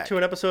we're back to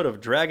an episode of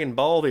Dragon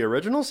Ball, the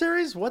original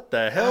series? What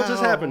the hell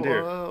just happened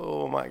here?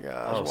 Oh, my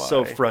gosh. Oh,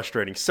 so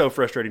frustrating. So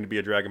frustrating to be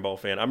a Dragon Ball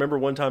fan. I remember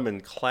one time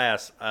in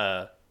class,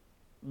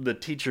 the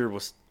teacher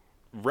was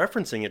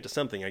referencing it to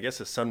something. I guess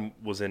his son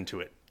was into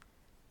it.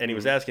 And he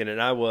was asking,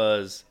 and I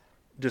was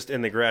just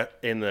in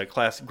the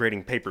class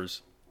grading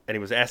papers, and he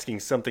was asking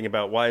something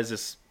about why is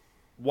this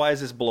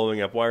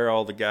blowing up? Why are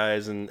all the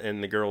guys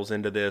and the girls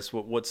into this?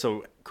 What's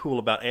so cool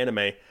about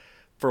anime?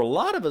 For a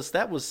lot of us,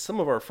 that was some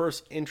of our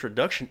first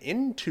introduction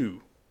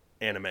into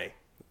anime.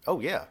 Oh,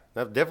 yeah.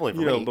 That definitely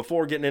for me.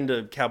 Before getting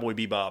into Cowboy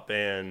Bebop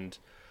and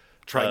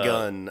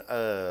Trigun,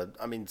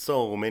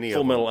 so many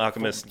Full Metal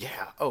Alchemist.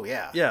 Yeah. Oh,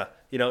 yeah. Yeah.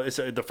 It's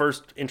the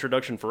first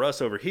introduction for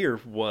us over here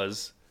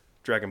was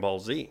Dragon Ball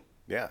Z.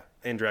 Yeah.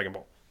 And Dragon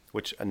Ball.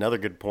 Which another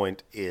good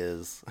point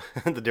is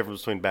the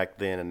difference between back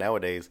then and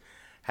nowadays,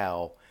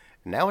 how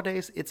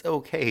nowadays it's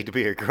okay to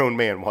be a grown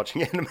man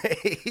watching anime.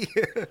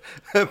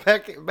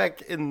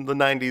 back in the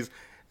 90s,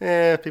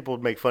 people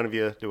would make fun of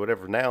you, do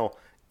whatever. Now,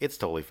 it's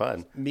totally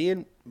fun.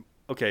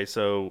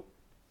 So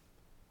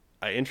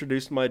I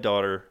introduced my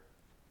daughter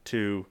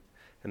to,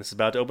 and this is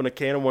about to open a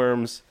can of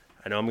worms.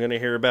 I know I'm going to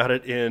hear about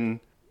it in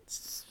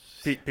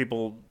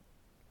people.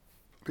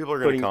 People are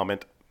going to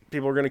comment.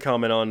 People are going to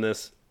comment on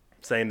this,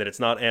 saying that it's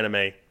not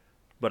anime.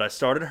 But I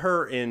started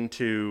her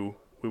into.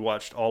 We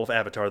watched all of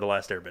Avatar: The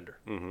Last Airbender.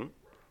 Mm-hmm.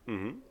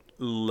 Mm-hmm.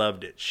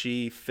 Loved it.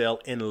 She fell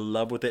in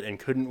love with it and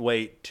couldn't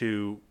wait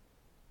to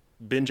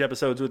binge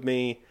episodes with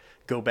me.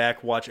 Go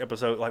back, watch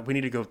episode. Like, we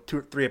need to go 2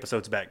 or 3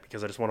 episodes back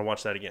because I just want to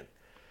watch that again.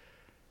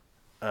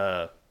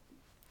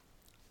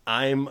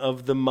 I'm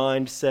of the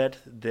mindset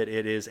that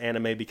it is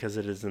anime because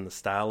it is in the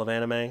style of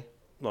anime. A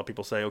lot of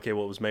people say, okay,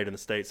 well, it was made in the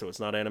States, so it's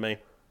not anime.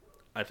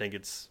 I think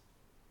it's,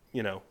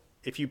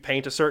 if you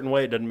paint a certain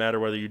way, it doesn't matter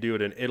whether you do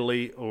it in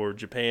Italy or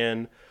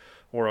Japan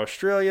or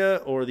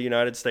Australia or the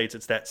United States.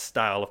 It's that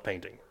style of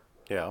painting.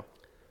 Yeah.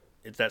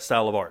 It's that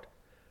style of art.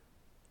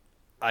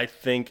 I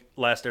think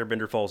Last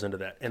Airbender falls into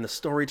that. And the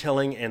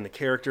storytelling and the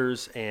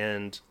characters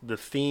and the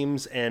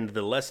themes and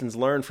the lessons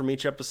learned from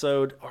each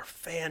episode are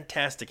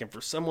fantastic. And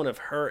for someone of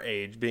her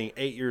age, being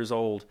 8 years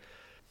old,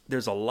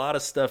 there's a lot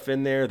of stuff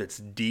in there that's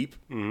deep,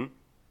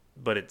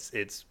 but it's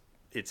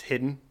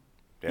hidden,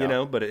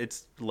 but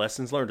it's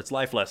lessons learned. It's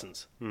life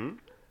lessons.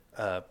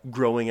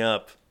 Growing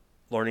up,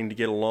 learning to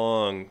get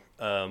along,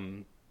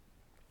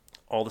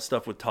 all the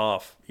stuff with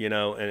Toph,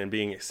 and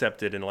being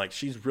accepted, and like,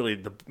 she's really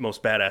the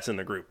most badass in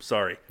the group.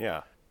 Sorry.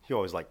 Yeah. You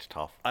always liked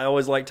Toph. I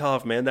always liked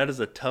Toph, man. That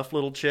is a tough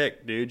little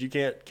chick, dude. You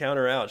can't count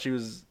her out. She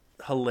was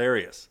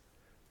hilarious.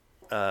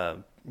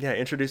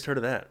 Introduced her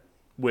to that,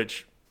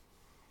 which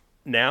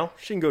now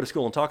she can go to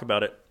school and talk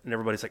about it, and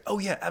everybody's like, oh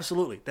yeah,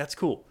 absolutely. That's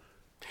cool.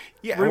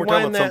 Yeah.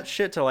 Rewind that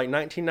shit to like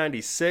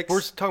 1996. We're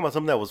talking about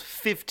something that was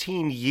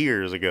 15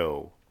 years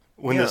ago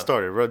when this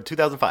started,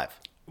 2005.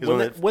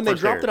 When they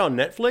dropped it on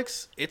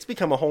Netflix, it's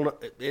become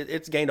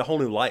it's gained a whole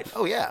new life.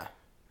 Oh yeah,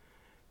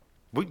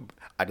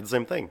 I did the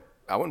same thing.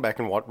 I went back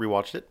and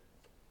rewatched it.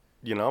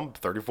 I'm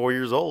 34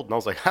 years old, and I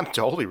was like, I'm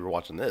totally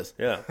rewatching this.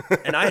 Yeah,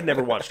 and I had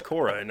never watched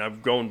Korra, and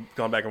I've gone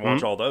back and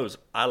watched all those.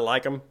 I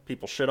like them.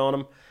 People shit on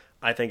them.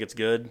 I think it's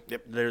good.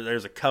 Yep.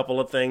 There's a couple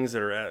of things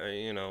that are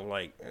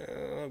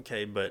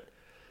okay, but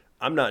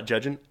I'm not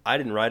judging. I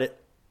didn't write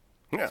it.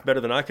 Yeah. It's better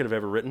than I could have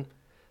ever written.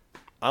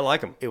 I like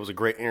them. It was a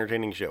great,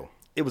 entertaining show.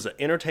 It was an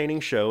entertaining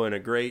show and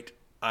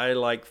I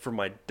like for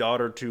my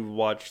daughter to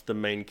watch the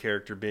main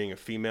character being a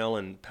female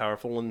and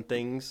powerful in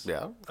things.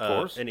 Yeah, of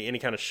course. Any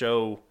kind of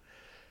show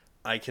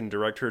I can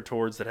direct her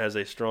towards that has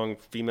a strong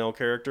female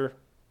character,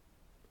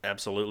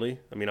 absolutely.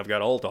 I mean, I've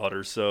got all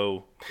daughters,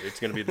 so it's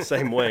going to be the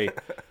same way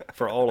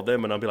for all of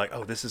them. And I'll be like,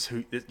 oh, this is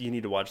who you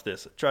need to watch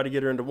this. Try to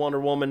get her into Wonder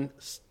Woman.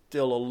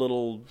 Still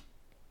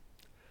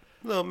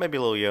maybe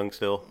a little young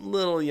still.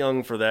 Little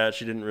young for that.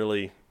 She didn't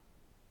really,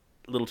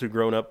 a little too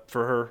grown up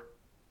for her.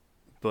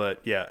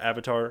 But yeah,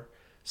 Avatar.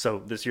 So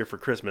this year for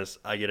Christmas,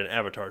 I get an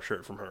Avatar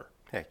shirt from her.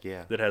 Heck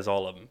yeah. That has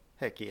all of them.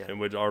 Heck yeah. And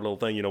with our little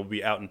thing, we'll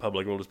be out in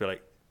public and we'll just be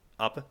like,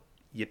 Appa,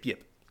 yip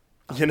yip.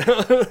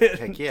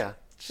 Heck yeah.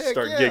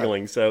 Start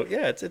giggling. So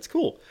yeah, it's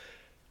cool.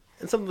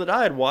 And something that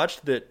I had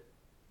watched that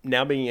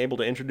now being able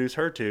to introduce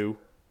her to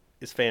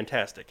is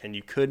fantastic. And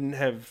you could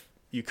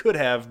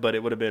have, but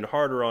it would have been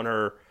harder on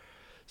her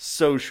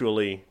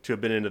socially to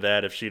have been into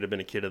that if she'd have been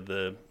a kid of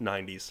the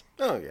 90s.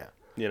 Oh yeah.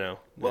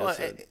 Well,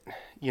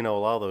 a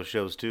lot of those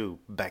shows too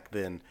back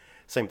then,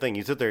 same thing.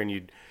 You sit there and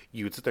you'd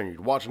sit there and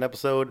you'd watch an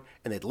episode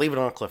and they'd leave it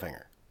on a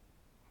cliffhanger.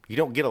 You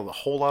don't get a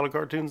whole lot of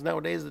cartoons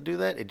nowadays that do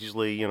that. It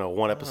usually,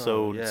 one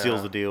episode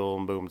seals the deal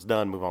and boom, it's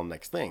done. Move on to the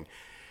next thing.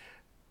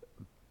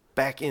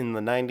 Back in the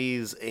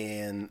 90s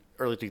and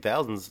early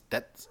 2000s,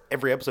 that's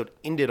every episode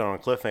ended on a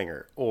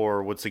cliffhanger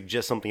or would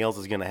suggest something else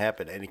is going to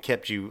happen. And it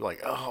kept you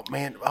like, oh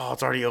man,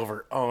 it's already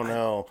over. Oh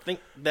no. I think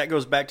that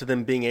goes back to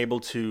them being able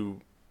to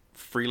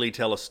freely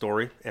tell a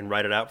story and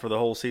write it out for the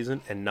whole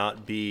season and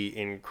not be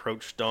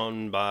encroached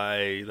on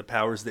by the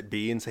powers that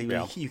be and say,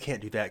 you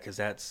can't do that because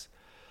that's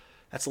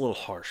a little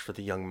harsh for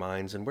the young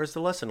minds. And where's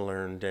the lesson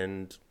learned?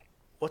 And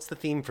what's the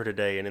theme for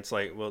today? And it's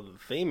like, well, the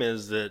theme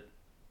is that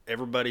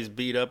everybody's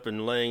beat up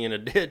and laying in a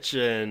ditch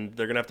and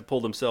they're going to have to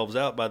pull themselves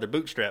out by their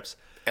bootstraps.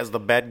 As the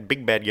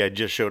big bad guy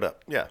just showed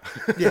up. Yeah.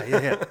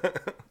 Yeah.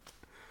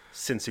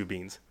 Sensu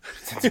beans.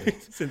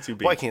 Sensu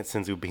beans. Why can't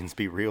sensu beans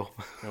be real?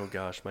 Oh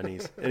gosh, my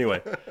knees.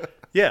 Anyway,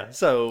 yeah,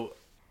 so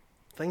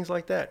things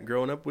like that.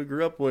 Growing up, we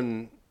grew up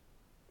when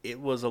it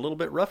was a little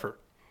bit rougher.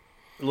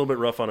 A little bit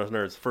rough on us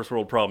nerds. First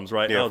world problems,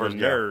 right? Yeah, the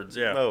nerds,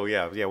 yeah. Oh,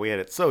 yeah. We had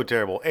it so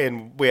terrible.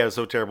 And we had it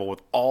so terrible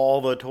with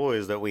all the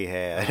toys that we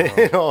had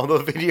and all the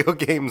video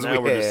games now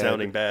we're just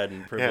sounding bad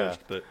and privileged.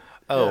 Yeah.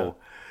 But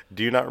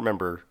do you not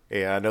remember?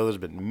 Yeah, I know there's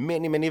been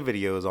many, many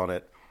videos on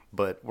it,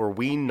 but were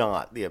we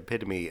not the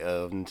epitome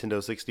of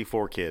Nintendo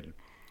 64 kid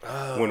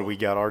when we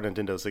got our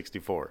Nintendo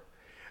 64?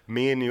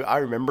 Me and you, I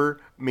remember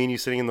me and you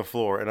sitting on the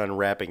floor and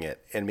unwrapping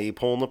it and me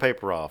pulling the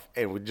paper off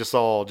and we just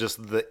saw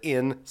just the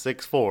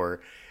N64.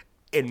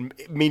 And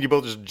me and you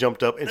both just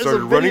jumped up and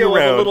started running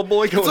around. Of a little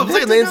boy going, the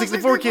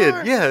N64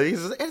 kid. Yeah, he's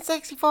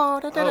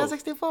N64, Nintendo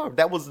 64.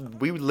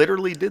 We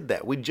literally did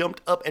that. We jumped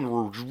up and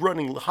were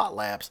running hot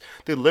laps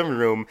through the living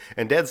room.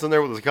 And Dad's sitting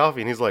there with his coffee,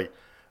 and he's like,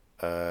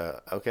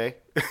 "Okay,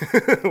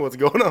 what's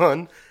going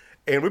on?"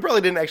 And we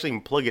probably didn't actually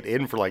even plug it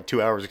in for like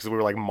 2 hours because we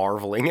were like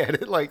marveling at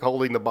it, like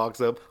holding the box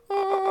up.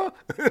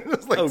 It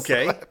was like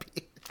okay, so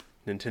happy.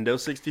 Nintendo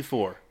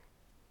 64,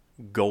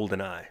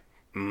 GoldenEye.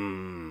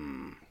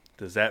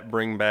 Does that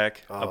bring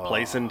back a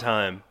place in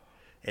time?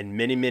 And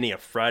many a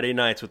Friday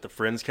nights with the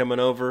friends coming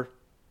over.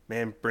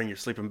 Man, bring your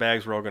sleeping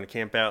bags. We're all going to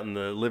camp out in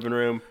the living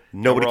room.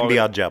 Nobody can be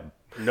Odd Job.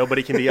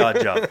 Nobody can be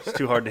Odd Job. It's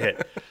too hard to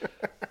hit.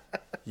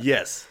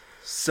 Yes.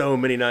 So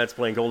many nights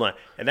playing GoldenEye.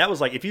 And that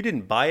was like, if you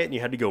didn't buy it and you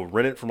had to go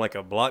rent it from like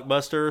a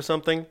Blockbuster or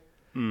something.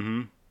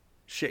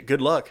 Shit,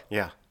 good luck.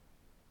 Yeah.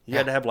 You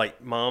had to have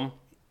like, Mom,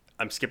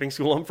 I'm skipping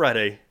school on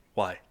Friday.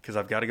 Why? Because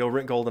I've got to go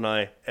rent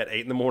GoldenEye at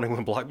 8 in the morning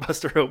when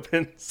Blockbuster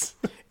opens.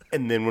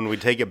 And then when we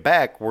take it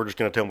back, we're just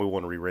going to tell them we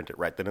want to re-rent it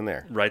right then and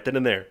there. Right then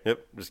and there.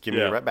 Yep. Just give me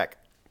it right back.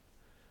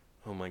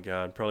 Oh, my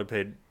God. Probably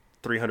paid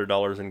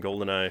 $300 in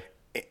GoldenEye.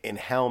 And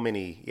how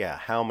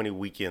many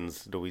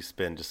weekends do we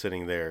spend just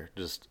sitting there,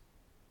 just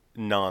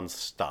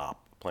nonstop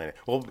playing it?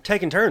 Well,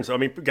 taking turns. I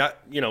mean,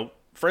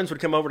 friends would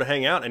come over to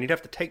hang out, and you'd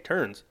have to take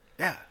turns.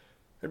 Yeah.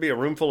 There'd be a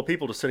room full of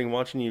people just sitting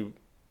watching you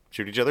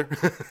shoot each other,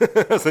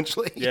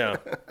 essentially. Yeah.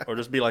 Or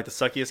just be like the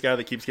suckiest guy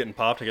that keeps getting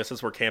popped. I guess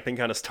that's where camping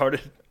kind of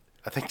started.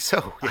 I think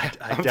so. Yeah.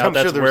 I doubt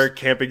that's where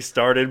camping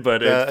started,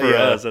 but for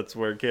us, that's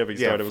where camping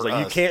started. It was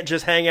like, you can't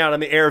just hang out on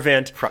the air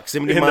vent.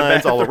 Proximity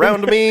mines all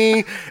around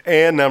me,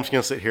 and now I'm just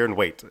going to sit here and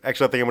wait.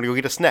 Actually, I think I'm going to go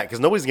get a snack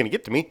because nobody's going to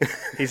get to me.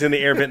 He's in the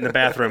air vent in the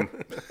bathroom,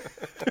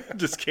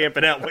 just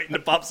camping out, waiting to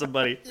pop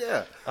somebody.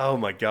 Yeah. Oh,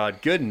 my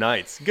God. Good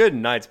nights. Good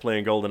nights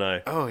playing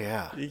GoldenEye. Oh,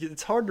 yeah.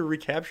 It's hard to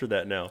recapture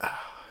that now.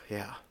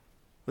 Yeah.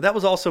 But that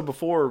was also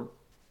before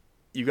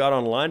you got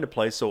online to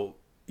play, so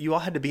you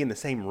all had to be in the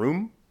same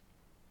room.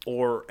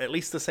 Or at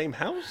least the same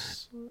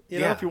house, you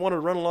know, if you wanted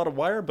to run a lot of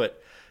wire.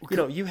 But,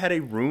 you had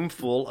a room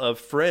full of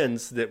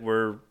friends that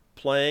were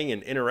playing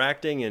and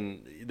interacting,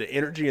 and the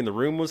energy in the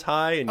room was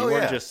high, and you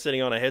weren't just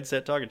sitting on a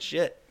headset talking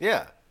shit.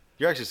 Yeah.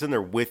 You're actually sitting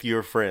there with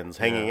your friends,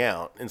 hanging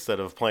out, instead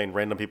of playing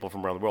random people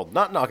from around the world.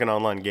 Not knocking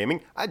online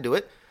gaming. I do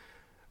it.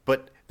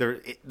 But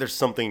there's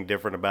something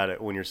different about it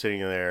when you're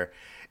sitting there.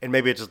 And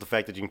maybe it's just the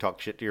fact that you can talk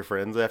shit to your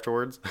friends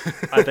afterwards.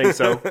 I think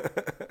so.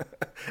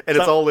 And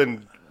it's all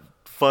in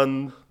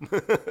fun,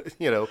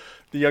 The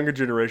younger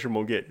generation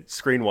will get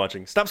screen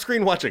watching. Stop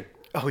screen watching.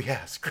 Oh,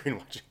 yeah, screen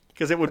watching.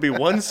 Because it would be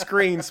one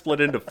screen split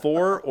into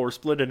 4 or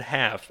split in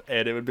half.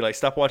 And it would be like,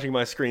 stop watching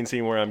my screen,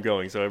 seeing where I'm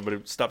going. So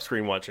everybody stop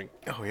screen watching.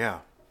 Oh, yeah.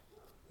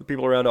 The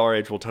people around our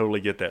age will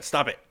totally get that.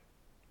 Stop it.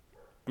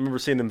 I remember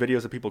seeing them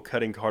videos of people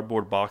cutting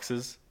cardboard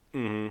boxes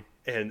and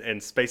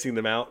spacing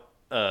them out.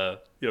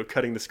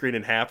 Cutting the screen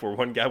in half where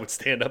one guy would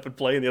stand up and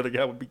play and the other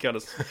guy would be kind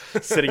of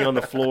sitting on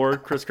the floor,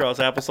 crisscross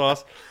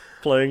applesauce,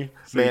 playing,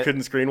 so you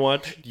couldn't screen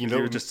watch. You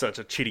were just such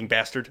a cheating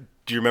bastard.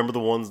 Do you remember the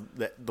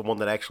one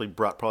that actually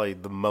brought probably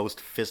the most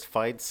fist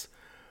fights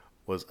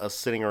was us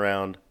sitting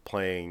around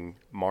playing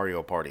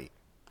Mario Party?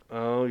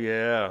 Oh,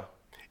 yeah.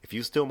 If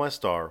you steal my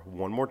star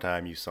one more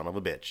time, you son of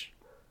a bitch.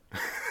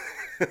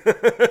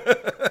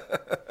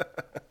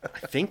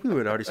 I think we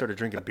had already started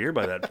drinking beer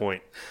by that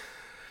point.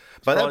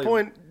 By that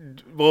point,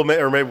 well,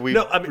 or maybe we...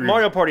 No, I mean,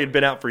 Mario Party had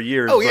been out for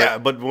years. Oh, yeah,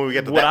 but when we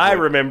get to what that I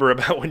point... remember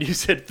about when you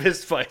said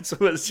fist fights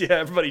was,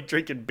 everybody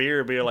drinking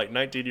beer, being like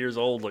 19 years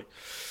old, like...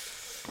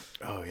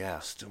 Oh, yeah.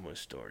 Still my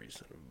story,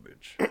 son of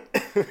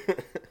a bitch.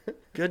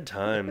 Good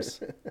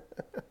times.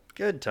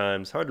 Good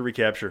times. Hard to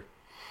recapture.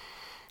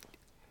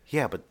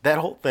 Yeah, but that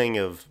whole thing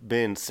of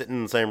being sitting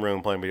in the same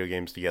room playing video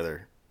games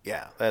together,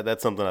 yeah,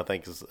 that's something I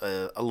think is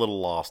a little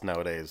lost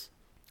nowadays.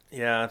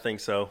 Yeah, I think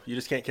so. You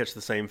just can't catch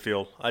the same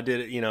feel. I did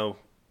it,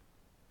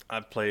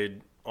 I've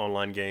played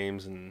online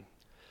games and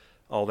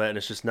all that, and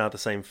it's just not the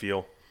same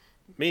feel.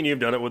 Me and you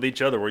have done it with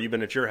each other where you've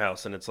been at your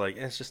house, and it's like,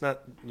 it's just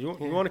not... You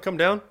want to come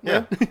down?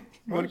 Yeah. You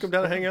want to come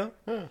down and hang out?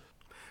 Yeah.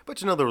 But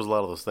there was a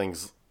lot of those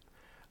things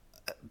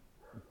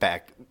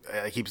back,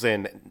 I keep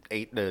saying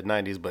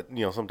 90s, but,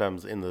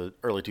 sometimes in the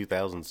early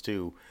 2000s,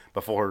 too,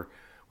 before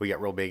we got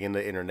real big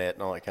into internet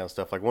and all that kind of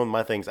stuff. Like, one of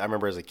my things I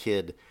remember as a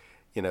kid,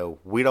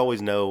 we'd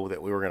always know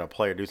that we were going to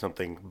play or do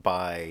something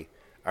by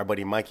our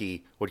buddy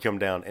Mikey would come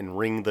down and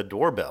ring the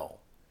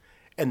doorbell.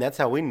 And that's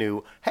how we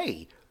knew,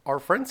 hey, our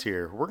friend's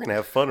here. We're going to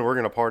have fun and we're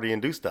going to party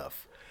and do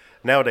stuff.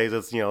 Nowadays,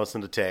 it's,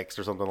 send a text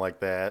or something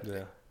like that.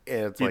 Yeah.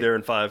 And it's be there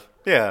in 5.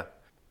 Yeah.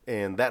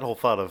 And that whole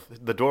thought of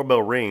the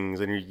doorbell rings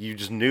and you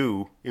just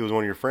knew it was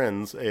one of your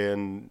friends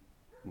and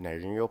now you're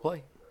going to go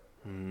play.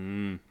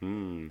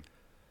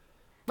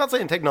 Not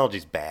saying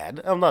technology's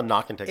bad. I'm not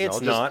knocking technology.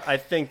 It's not. I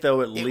think,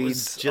 though, it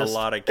leads a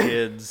lot of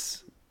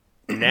kids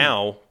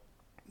now.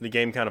 The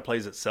game kind of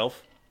plays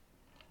itself.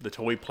 The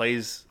toy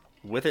plays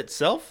with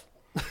itself.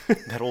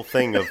 That whole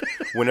thing of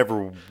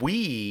whenever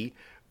we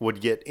would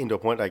get into a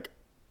point, like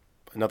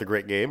another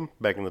great game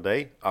back in the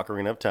day,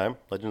 Ocarina of Time,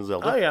 Legend of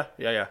Zelda. Oh,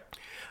 yeah.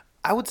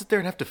 I would sit there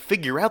and have to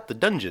figure out the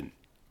dungeon.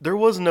 There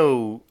was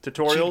no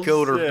tutorials, cheat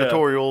code or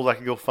tutorials I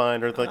could go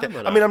find or anything like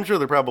that. I mean, I'm sure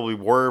there probably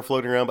were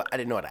floating around, but I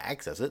didn't know how to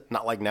access it.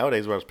 Not like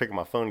nowadays where I was picking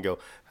my phone and go,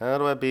 how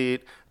do I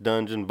beat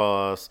dungeon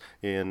boss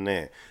in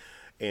there?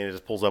 And it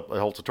just pulls up a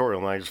whole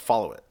tutorial and I just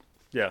follow it.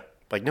 Yeah.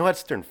 Like, no, I had to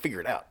sit there and figure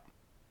it out.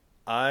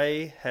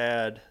 I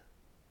had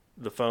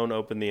the phone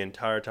open the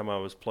entire time I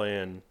was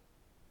playing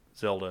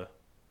Zelda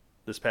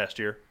this past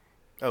year.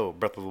 Oh,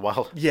 Breath of the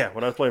Wild? Yeah,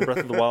 when I was playing Breath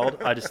of the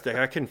Wild, I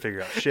couldn't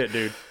figure out shit,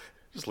 dude.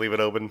 Just leave it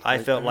open. I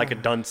felt like a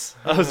dunce.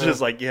 I was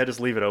just like, just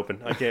leave it open.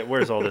 I can't,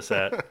 where's all this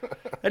at?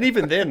 And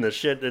even then, the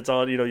shit, it's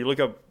on, you look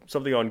up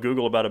something on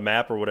Google about a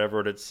map or whatever,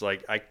 and it's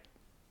like,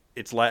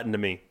 it's Latin to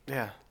me.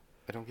 Yeah,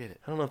 I don't get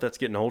it. I don't know if that's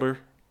getting older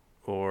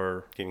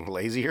or... Getting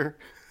lazier?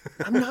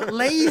 I'm not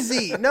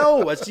lazy.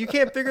 No, you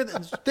can't figure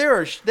that.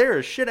 There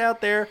is shit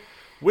out there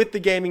with the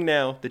gaming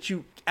now that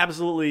you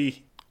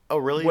absolutely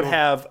would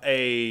have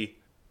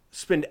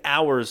spend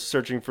hours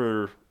searching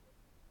for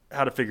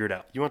how to figure it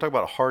out. You want to talk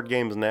about hard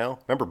games now?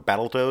 Remember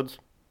Battletoads?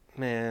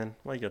 Man,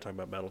 why you gotta talk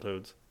about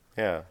Battletoads?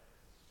 Yeah.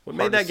 What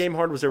made that game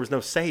hard was there was no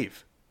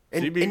save.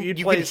 And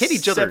you would hit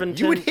each other.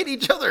 You would hit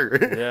each other.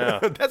 Yeah.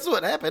 That's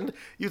what happened.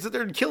 You'd sit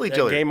there and kill each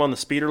other. That game on the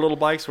speeder little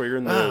bikes where you're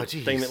in the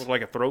thing that looked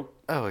like a throat.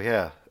 Oh,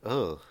 yeah.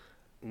 Ugh.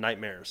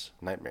 Nightmares.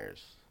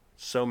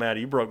 So mad.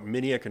 You broke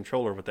many a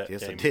controller with that game.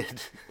 Yes, I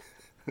did.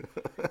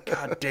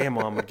 God damn,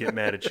 Mom would get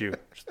mad at you.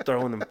 Just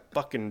throwing them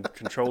fucking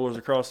controllers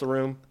across the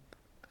room.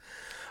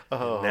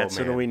 Oh, and that's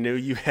when we knew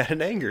you had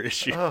an anger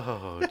issue.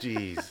 Oh,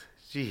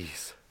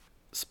 jeez.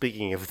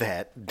 Speaking of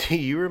that, do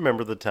you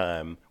remember the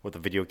time with the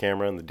video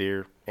camera and the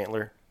deer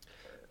antler?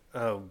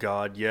 Oh,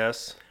 God,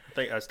 yes. I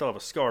think I still have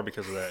a scar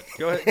because of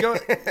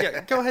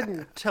that. Go ahead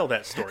and tell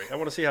that story. I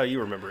want to see how you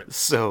remember it.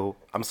 So,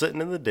 I'm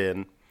sitting in the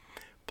den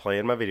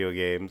playing my video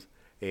games,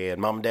 and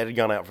Mom and Dad had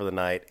gone out for the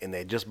night, and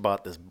they just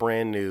bought this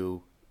brand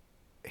new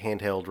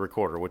handheld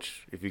recorder,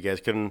 which, if you guys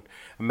couldn't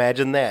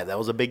imagine that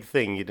was a big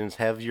thing. You didn't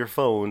have your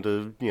phone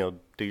to,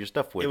 do your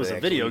stuff with. It was a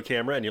video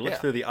camera, and you looked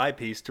through the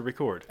eyepiece to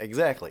record.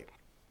 Exactly.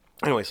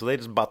 Anyway, so they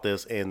just bought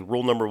this, and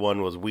rule number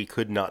 1 was we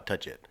could not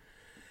touch it.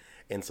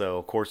 And so,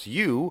 of course,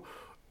 you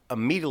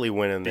immediately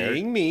went in there.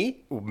 Being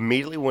me.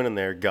 Immediately went in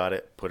there, got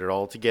it, put it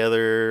all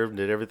together,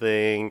 did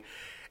everything,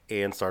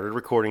 and started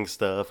recording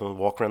stuff and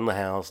walked around the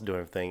house, doing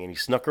everything. And you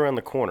snuck around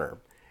the corner,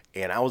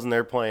 and I was in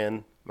there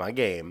playing my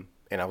game,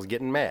 and I was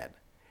getting mad.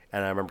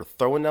 And I remember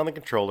throwing down the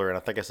controller, and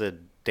I think I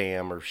said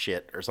damn or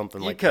shit or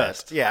something like that. You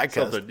cussed. Yeah, I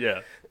cussed. Something,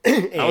 yeah.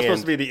 I was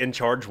supposed to be the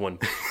in-charge one.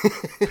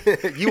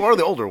 You are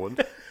the older one.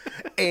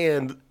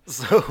 And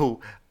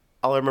so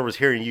all I remember is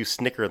hearing you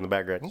snicker in the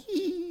background.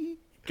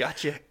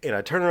 Gotcha. And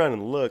I turn around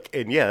and look,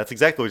 and yeah, that's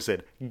exactly what you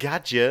said.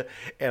 Gotcha.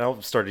 And I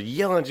started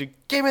yelling at you,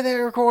 give me that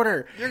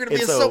recorder. You're going to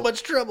be in so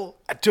much trouble.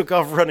 I took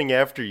off running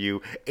after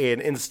you, and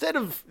instead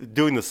of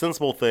doing the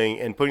sensible thing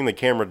and putting the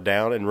camera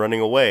down and running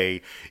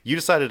away, you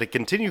decided to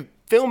continue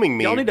filming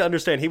me. Y'all need to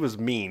understand he was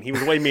mean. He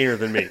was way meaner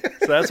than me.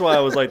 So that's why I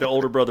was like the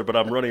older brother, but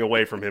I'm running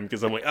away from him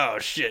because I'm like, oh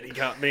shit, he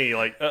caught me.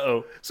 Like,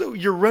 uh-oh. So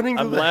you're running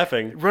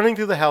through running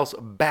through the house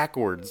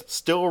backwards,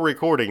 still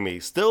recording me,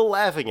 still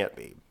laughing at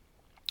me.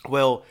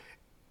 Well,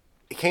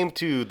 it came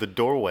to the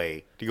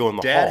doorway to go in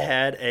the hall. Dad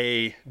had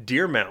a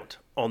deer mount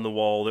on the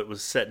wall that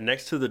was set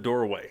next to the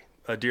doorway.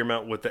 A deer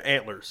mount with the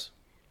antlers.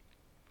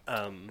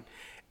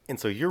 And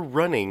so you're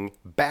running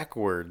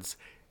backwards,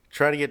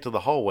 trying to get to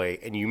the hallway,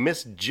 and you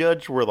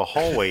misjudge where the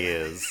hallway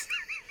is.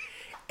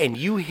 And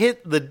you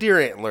hit the deer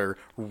antler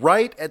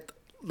right at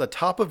the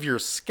top of your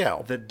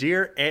scalp. The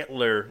deer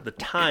antler, the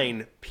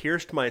tine,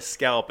 pierced my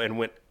scalp and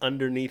went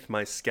underneath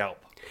my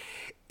scalp.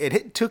 And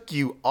it took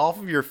you off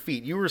of your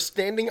feet. You were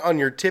standing on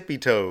your tippy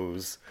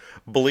toes,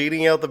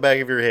 bleeding out the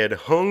back of your head,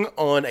 hung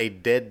on a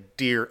dead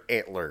deer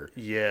antler.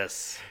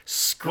 Yes.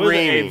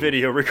 Screaming. With a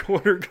video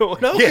recorder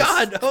going, oh, Yes.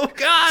 God, oh,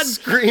 God.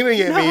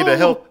 Screaming at me to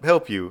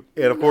help you.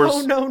 And of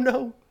course,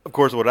 No. Of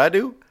course, what I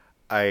do,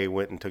 I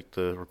went and took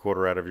the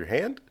recorder out of your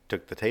hand,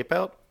 took the tape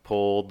out,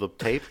 pulled the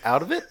tape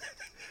out of it,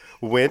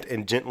 went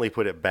and gently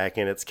put it back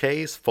in its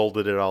case,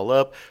 folded it all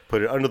up,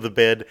 put it under the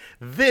bed,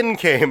 then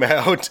came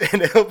out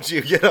and helped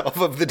you get off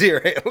of the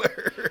deer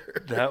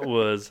antler. That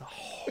was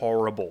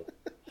horrible.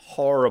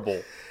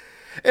 Horrible.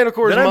 And of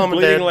course, Then Mom I'm and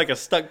bleeding Dad... like a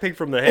stuck pig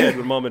from the head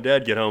when Mom and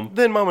Dad get home.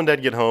 Then Mom and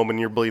Dad get home and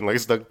you're bleeding like a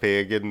stuck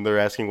pig and they're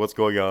asking what's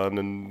going on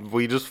and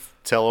we just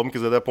tell them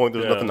because at that point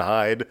there's nothing to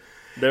hide.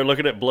 They're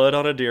looking at blood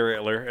on a deer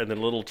antler and then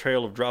a little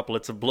trail of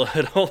droplets of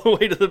blood all the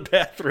way to the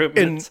bathroom.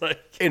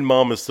 And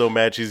Mom is so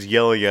mad, she's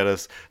yelling at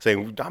us,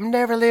 saying, I'm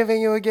never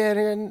leaving you again,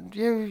 and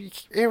you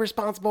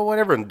irresponsible,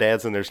 whatever. And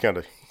Dad's in there just kind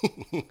of...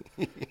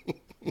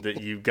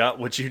 that you got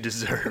what you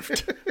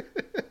deserved.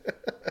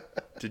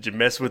 Did you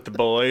mess with the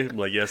boy? I'm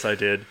like, yes, I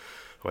did.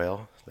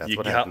 Well, that's you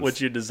what got happens.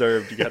 what you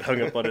deserved. You got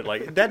hung up on it.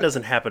 Like, that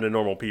doesn't happen to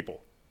normal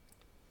people.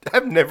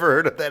 I've never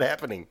heard of that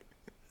happening.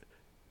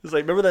 It's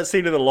like, remember that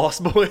scene in The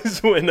Lost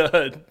Boys when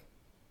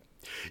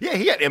Yeah,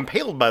 he got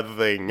impaled by the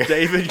thing.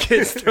 David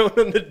gets thrown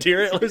on the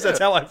deer antlers? That's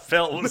how I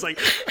felt. It was like,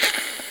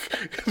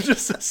 I'm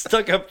just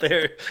stuck up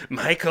there.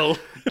 Michael,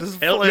 just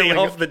help me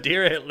off the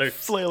deer antlers.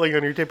 Flailing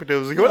on your tippy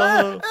toes. And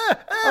going,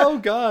 Oh,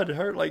 God, it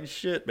hurt like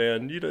shit,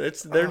 man. You know,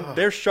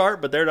 they're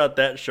sharp, but they're not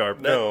that sharp.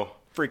 No.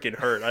 That freaking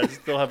hurt. I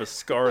still have a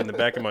scar in the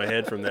back of my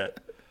head from that.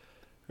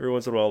 Every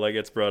once in a while, that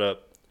gets brought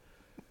up.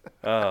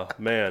 Oh,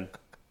 man.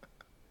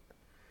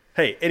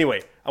 Hey,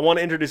 anyway, I want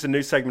to introduce a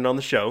new segment on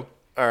the show.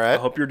 All right. I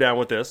hope you're down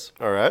with this.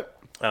 All right.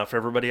 For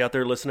everybody out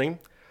there listening,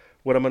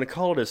 what I'm going to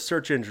call it is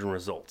search engine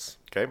results.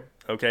 Okay?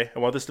 I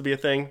want this to be a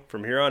thing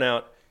from here on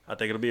out. I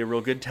think it'll be a real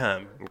good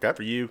time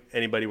for you,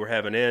 anybody we're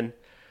having in.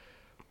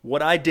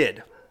 What I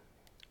did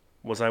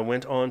was I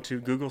went on to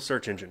Google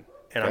search engine,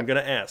 and I'm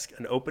going to ask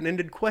an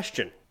open-ended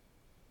question,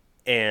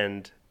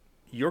 and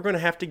you're going to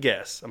have to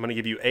guess. I'm going to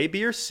give you A,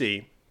 B, or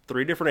C,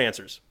 3 different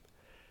answers.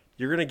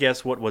 You're going to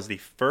guess what was the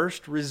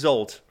first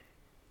result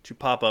to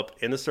pop up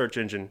in the search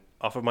engine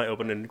off of my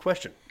open-ended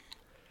question.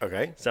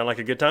 Okay. Sound like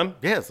a good time?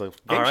 Yeah, it's a game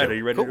All right, show. are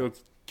you ready Cool. to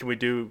can we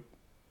do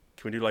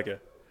like a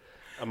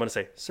I'm going to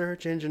say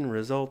search engine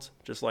results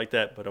just like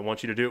that, but I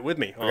want you to do it with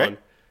me on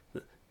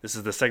this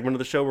is the segment of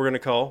the show we're going to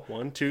call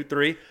 1 2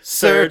 3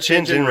 Search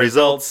engine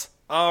results.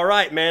 All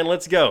right, man,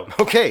 let's go.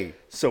 Okay.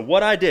 So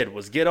what I did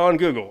was get on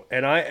Google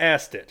and I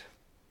asked it,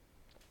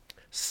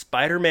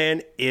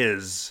 Spider-Man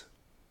is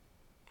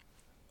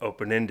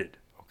open-ended.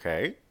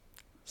 Okay.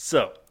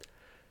 So,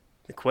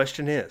 the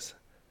question is,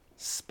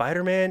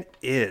 Spider-Man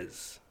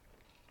is,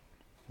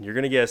 you're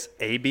going to guess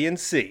A, B, and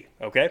C,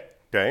 okay?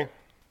 Okay.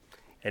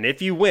 And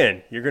if you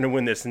win, you're going to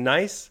win this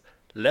nice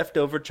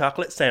leftover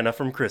chocolate Santa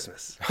from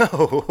Christmas.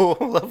 Oh,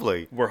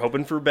 lovely. We're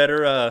hoping for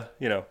better,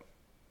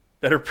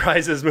 better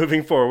prizes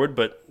moving forward,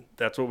 but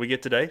that's what we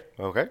get today.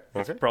 Okay.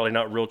 It's probably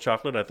not real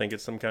chocolate. I think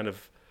it's some kind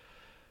of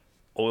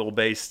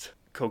oil-based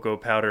cocoa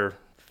powder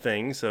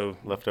thing, so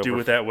Leftover. do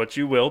with that what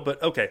you will,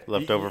 but okay.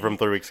 Leftover from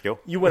 3 weeks ago.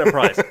 You win a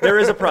prize. There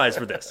is a prize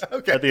for this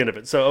at the end of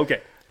it. So, okay.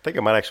 I think I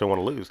might actually want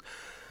to lose.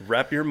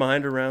 Wrap your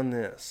mind around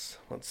this.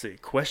 Let's see.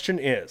 Question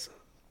is,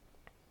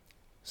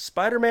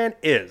 Spider-Man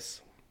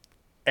is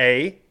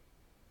A,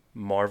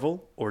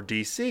 Marvel or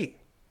DC?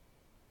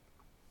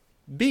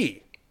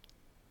 B,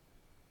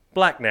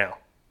 Black Now?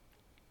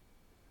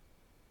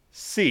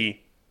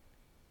 C,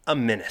 a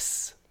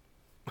menace?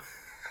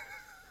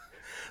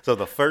 So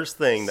the first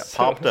thing that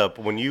popped up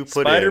when you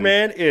put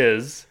Spider-Man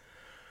is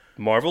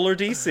Marvel or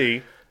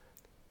DC,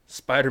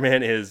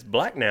 Spider-Man is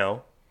Black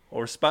Now,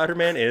 or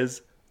Spider-Man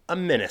is a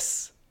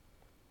menace?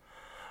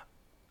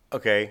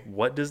 Okay.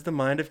 What does the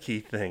mind of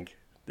Keith think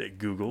that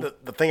Google...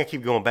 The thing I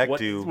keep going back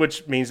to...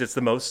 Which means it's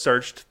the most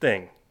searched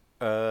thing.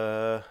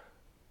 And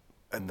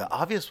the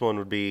obvious one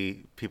would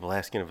be people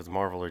asking if it's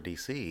Marvel or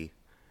DC.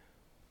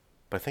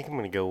 But I think I'm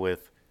going to go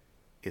with,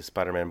 is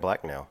Spider-Man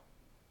Black Now?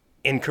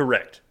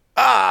 Incorrect.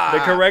 The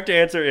correct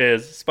answer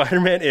is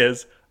Spider-Man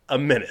is a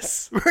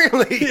menace.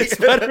 Really?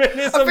 Spider-Man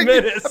is a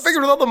menace. I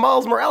figured with all the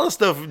Miles Morales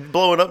stuff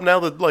blowing up now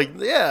that,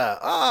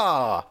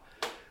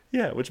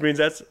 Yeah, which means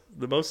that's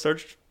the most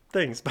searched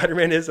thing.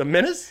 Spider-Man is a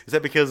menace? Is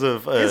that because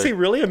of... Is he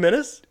really a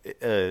menace?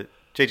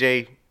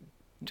 J.J.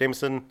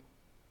 Jameson?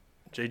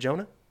 J.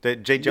 Jonah?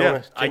 J.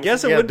 Jonah? I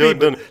guess it would be.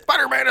 But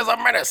Spider-Man is a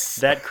menace!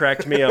 that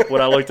cracked me up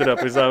when I looked it up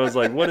because I was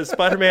like, what is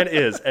Spider-Man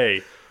is?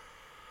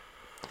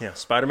 Yeah,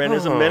 Spider-Man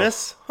is a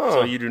menace,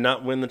 so you do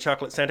not win the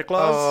chocolate Santa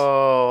Claus.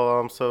 Oh,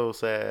 I'm so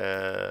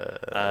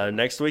sad.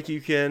 Next week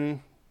you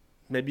can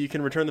maybe you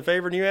can return the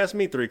favor and you ask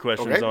me 3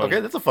 questions on okay,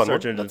 that's a fun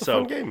search one. engine. That's a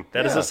fun game.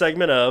 That is a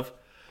segment of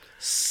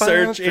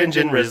Search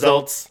Engine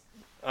Results.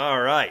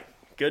 All right.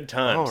 Good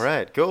times. All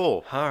right,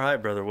 cool. All right,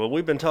 brother. Well,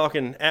 we've been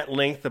talking at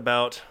length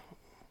about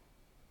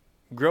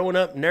growing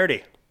up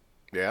nerdy.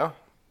 Yeah.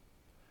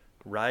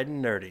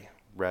 Riding nerdy.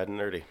 Riding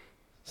nerdy.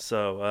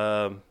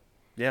 So,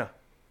 yeah.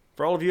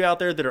 For all of you out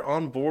there that are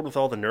on board with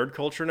all the nerd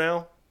culture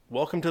now,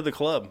 welcome to the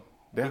club.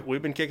 Yeah.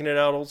 We've been kicking it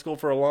out old school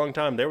for a long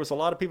time. There was a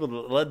lot of people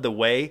that led the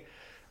way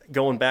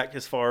going back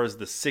as far as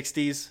the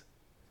 60s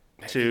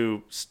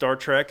to Star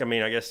Trek. I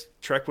mean, I guess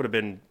Trek would have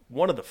been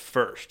one of the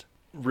first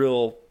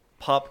real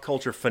pop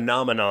culture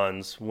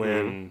phenomenons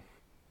when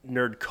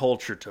nerd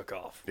culture took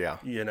off. Yeah.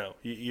 You know,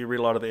 you read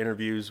a lot of the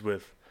interviews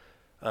with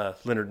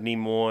Leonard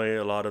Nimoy,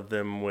 a lot of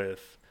them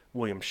with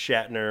William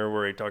Shatner,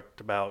 where he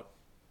talked about,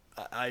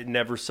 I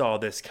never saw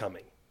this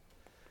coming.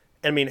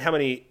 I mean, how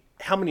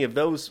many of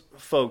those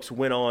folks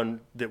went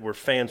on that were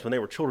fans when they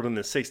were children in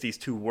the 60s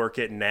to work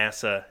at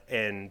NASA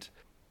and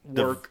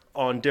work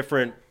on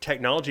different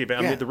technology?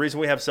 I mean, the reason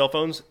we have cell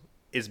phones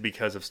is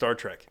because of Star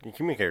Trek.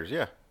 Communicators,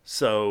 yeah.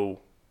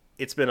 So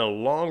it's been a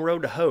long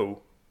road to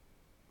hoe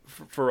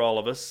for all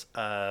of us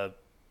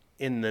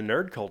in the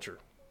nerd culture.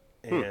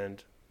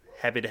 And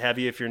happy to have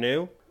you if you're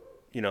new.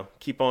 You know,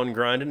 keep on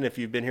grinding if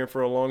you've been here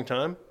for a long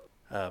time.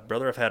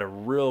 Brother, I've had a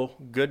real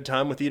good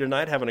time with you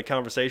tonight, having a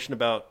conversation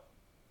about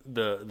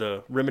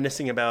the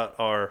reminiscing about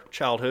our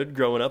childhood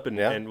growing up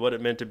and what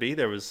it meant to be.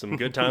 There was some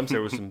good times,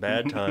 there was some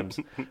bad times.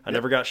 I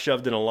never got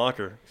shoved in a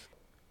locker.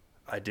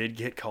 I did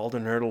get called a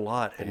nerd a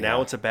lot, and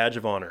now it's a badge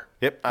of honor.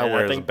 Yep, I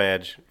wear it as a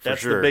badge.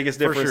 That's the biggest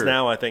difference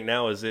now. I think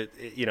now is it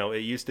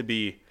used to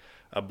be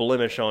a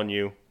blemish on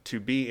you to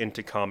be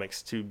into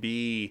comics, to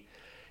be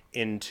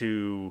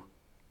into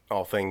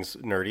all things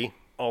nerdy,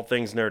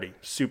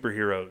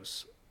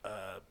 superheroes,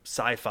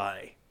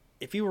 sci-fi.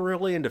 If you were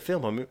really into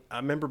film, I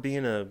remember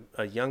being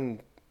a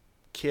young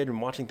kid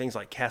and watching things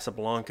like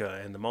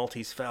Casablanca and The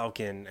Maltese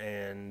Falcon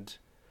and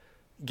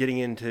getting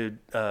into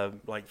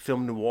like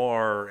film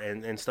noir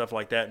and stuff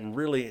like that, and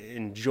really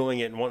enjoying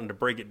it and wanting to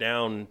break it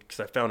down because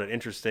I found it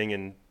interesting,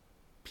 and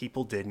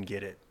people didn't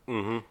get it.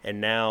 Mm-hmm.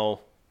 And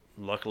now,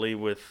 luckily,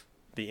 with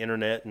the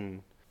internet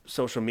and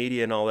social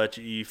media and all that,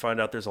 you find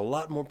out there's a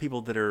lot more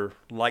people that are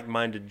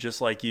like-minded just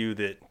like you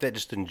that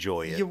just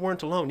enjoy it. You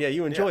weren't alone. Yeah,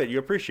 you enjoy it. You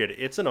appreciate it.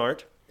 It's an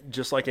art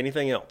just like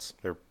anything else.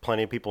 There are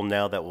plenty of people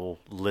now that will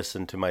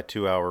listen to my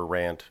 2-hour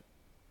rant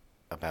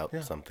about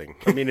something.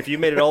 I mean, if you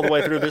made it all the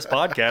way through this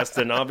podcast,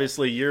 then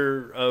obviously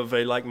you're of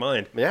a like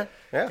mind. Yeah.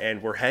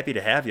 And we're happy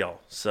to have y'all.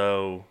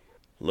 So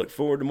look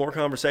forward to more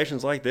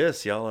conversations like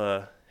this.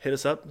 Y'all hit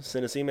us up,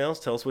 send us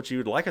emails, tell us what you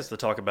would like us to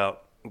talk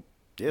about.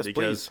 Yes,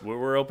 because please.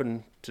 We're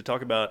open to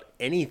talk about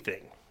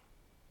anything.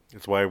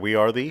 That's why we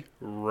are the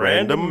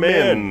Random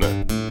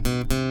Men.